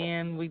 folks.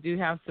 And we do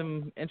have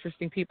some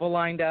interesting people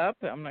lined up.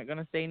 I'm not going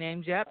to say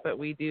names yet, but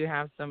we do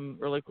have some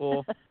really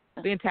cool,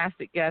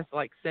 fantastic guests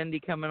like Cindy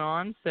coming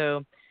on.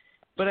 So,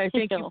 but I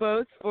thank you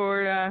both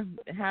for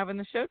having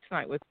the show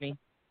tonight with me.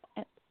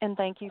 And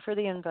thank you for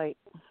the invite.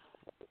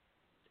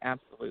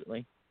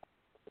 Absolutely.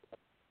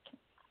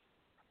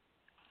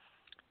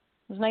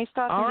 It was nice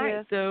talking All to right,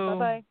 you. so,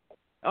 bye-bye.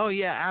 Oh,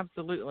 yeah,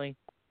 absolutely.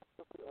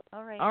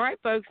 All right. All right,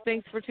 folks.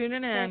 Thanks for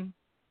tuning in.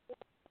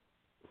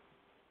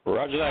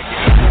 Roger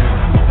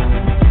that.